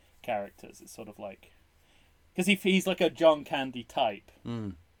characters. It's sort of like... Because he's like a John Candy type.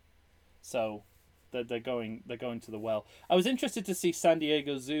 So they're going to the well. I was interested to see San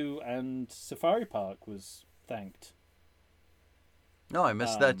Diego Zoo and Safari Park was thanked. No, I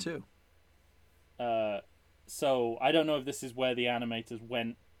missed that too. So I don't know if this is where the animators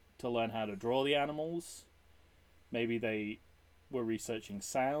went to learn how to draw the animals. Maybe they were researching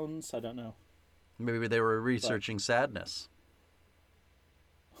sounds. I don't know. Maybe they were researching sadness.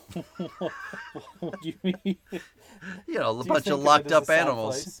 What do you mean? You know, a Do you bunch think of of locked it as a up sad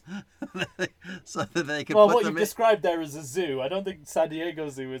animals. So that they could Well, put what them you in. described there is a zoo. I don't think San Diego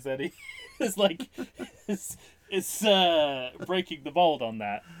Zoo is any. It's like it's breaking the mold on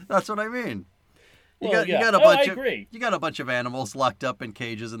that. That's what I mean. You Well, got yeah. a Oh, bunch I agree. You got a bunch of animals locked up in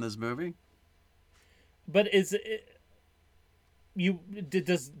cages in this movie. But is it,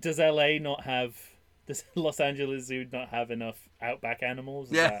 does LA not have, does Los Angeles Zoo not have enough outback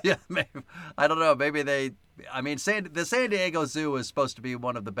animals? Yeah. Maybe, I don't know. Maybe they. I mean, the San Diego Zoo is supposed to be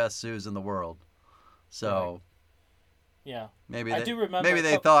one of the best zoos in the world. So Right. Yeah. maybe I they, do remember maybe a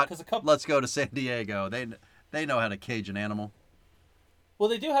they cou- thought, 'cause a couple- let's go to San Diego. They know how to cage an animal. Well,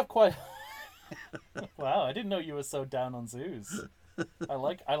 they do have quite. Wow, I didn't know you were so down on zoos. I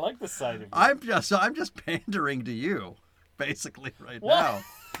like this side of you. I'm just pandering to you, basically right What? now.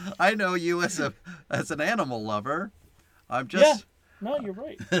 I know you as an animal lover. I'm just. No, you're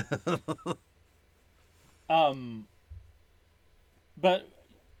right. But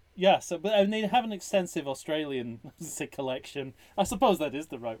yeah, and they have an extensive Australian collection. I suppose that is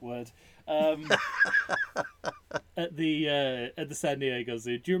the right word. At the San Diego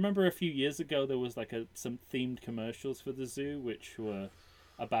Zoo. Do you remember a few years ago there was like some themed commercials for the zoo which were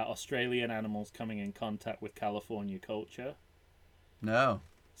about Australian animals coming in contact with California culture? No.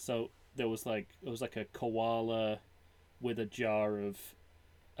 So it was like a koala with a jar of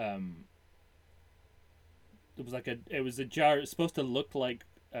it was a jar. It's supposed to look like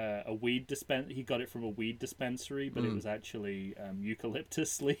a weed dispenser. He got it from a weed dispensary, but it was actually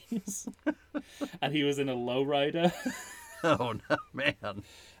eucalyptus leaves. And he was in a lowrider. Oh no, man.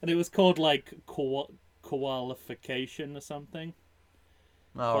 And it was called like koalification or something.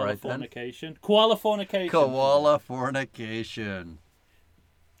 All right then. Koala fornication. Koala fornication.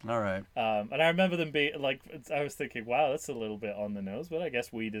 All right. And I remember them being like, I was thinking, wow, that's a little bit on the nose, but I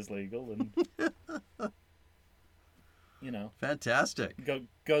guess weed is legal, and you know, Fantastic.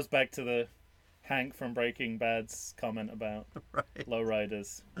 goes back to the Hank from Breaking Bad's comment about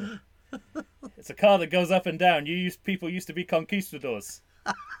lowriders. It's a car that goes up and down. People used to be conquistadors.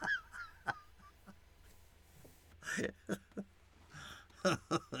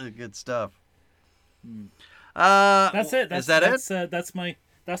 Good stuff. That's it. Is that it? That's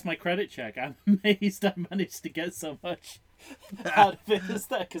my credit check. I'm amazed I managed to get so much out of it as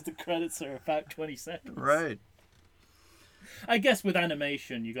that, because the credits are about 20 seconds. Right. I guess with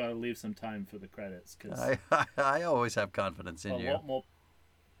animation, you got to leave some time for the credits, because I always have confidence in you.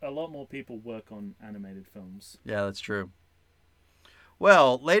 A lot more people work on animated films. Yeah, that's true.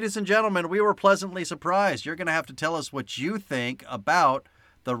 Well, ladies and gentlemen, we were pleasantly surprised. You're going to have to tell us what you think about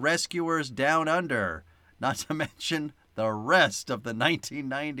The Rescuers Down Under, not to mention the rest of the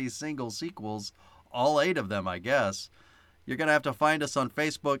 1990 single sequels, all 8 of them, I guess. You're going to have to find us on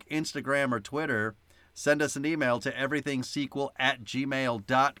Facebook, Instagram, or Twitter. Send us an email to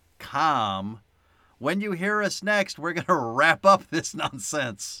everythingsequel@gmail.com. When you hear us next, we're going to wrap up this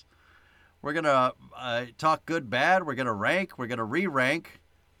nonsense. We're going to talk good, bad. We're going to rank. We're going to re-rank.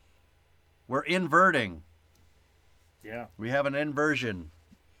 We're inverting. Yeah. We have an inversion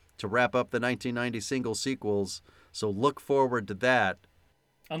to wrap up the 1990 single sequels, so look forward to that.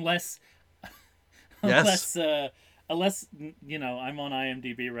 Unless, you know, I'm on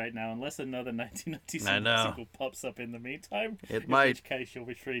IMDb right now. Unless another 1990 sequel pops up in the meantime, in which case you'll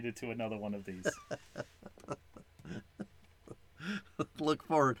be treated to another one of these. Look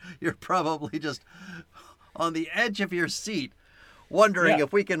forward. You're probably just on the edge of your seat, wondering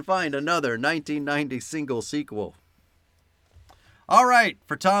if we can find another 1990 single sequel. All right,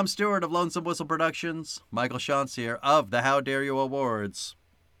 for Tom Stewart of Lonesome Whistle Productions, Michael Shantz here of the How Dare You Awards.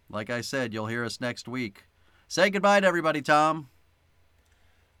 Like I said, you'll hear us next week. Say goodbye to everybody, Tom.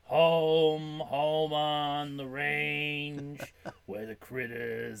 Home on the range, where the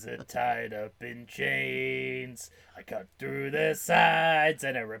critters are tied up in chains. I cut through their sides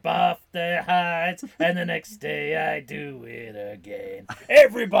and I rip off their hides, and the next day I do it again.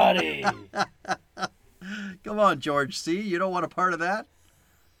 Everybody! Come on, George C. You don't want a part of that?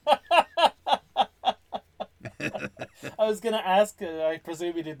 I was going to ask, I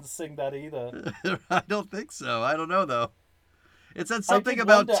presume he didn't sing that either. I don't think so. I don't know, though. It said something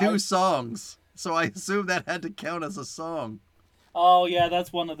about two songs, so I assume that had to count as a song. Oh yeah,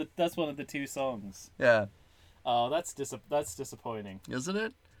 that's one of the 2 songs. Yeah. Oh, that's disappointing. Isn't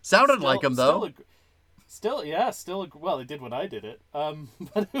it? Sounded like him though. Well, it did when I did it.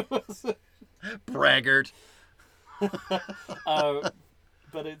 But it was braggart.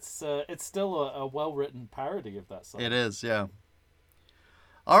 but it's still a well-written parody of that song. It is, yeah.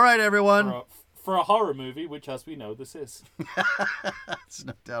 All right, everyone. For a horror movie, which, as we know, this is. There's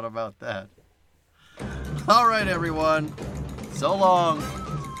no doubt about that. All right, everyone. So long.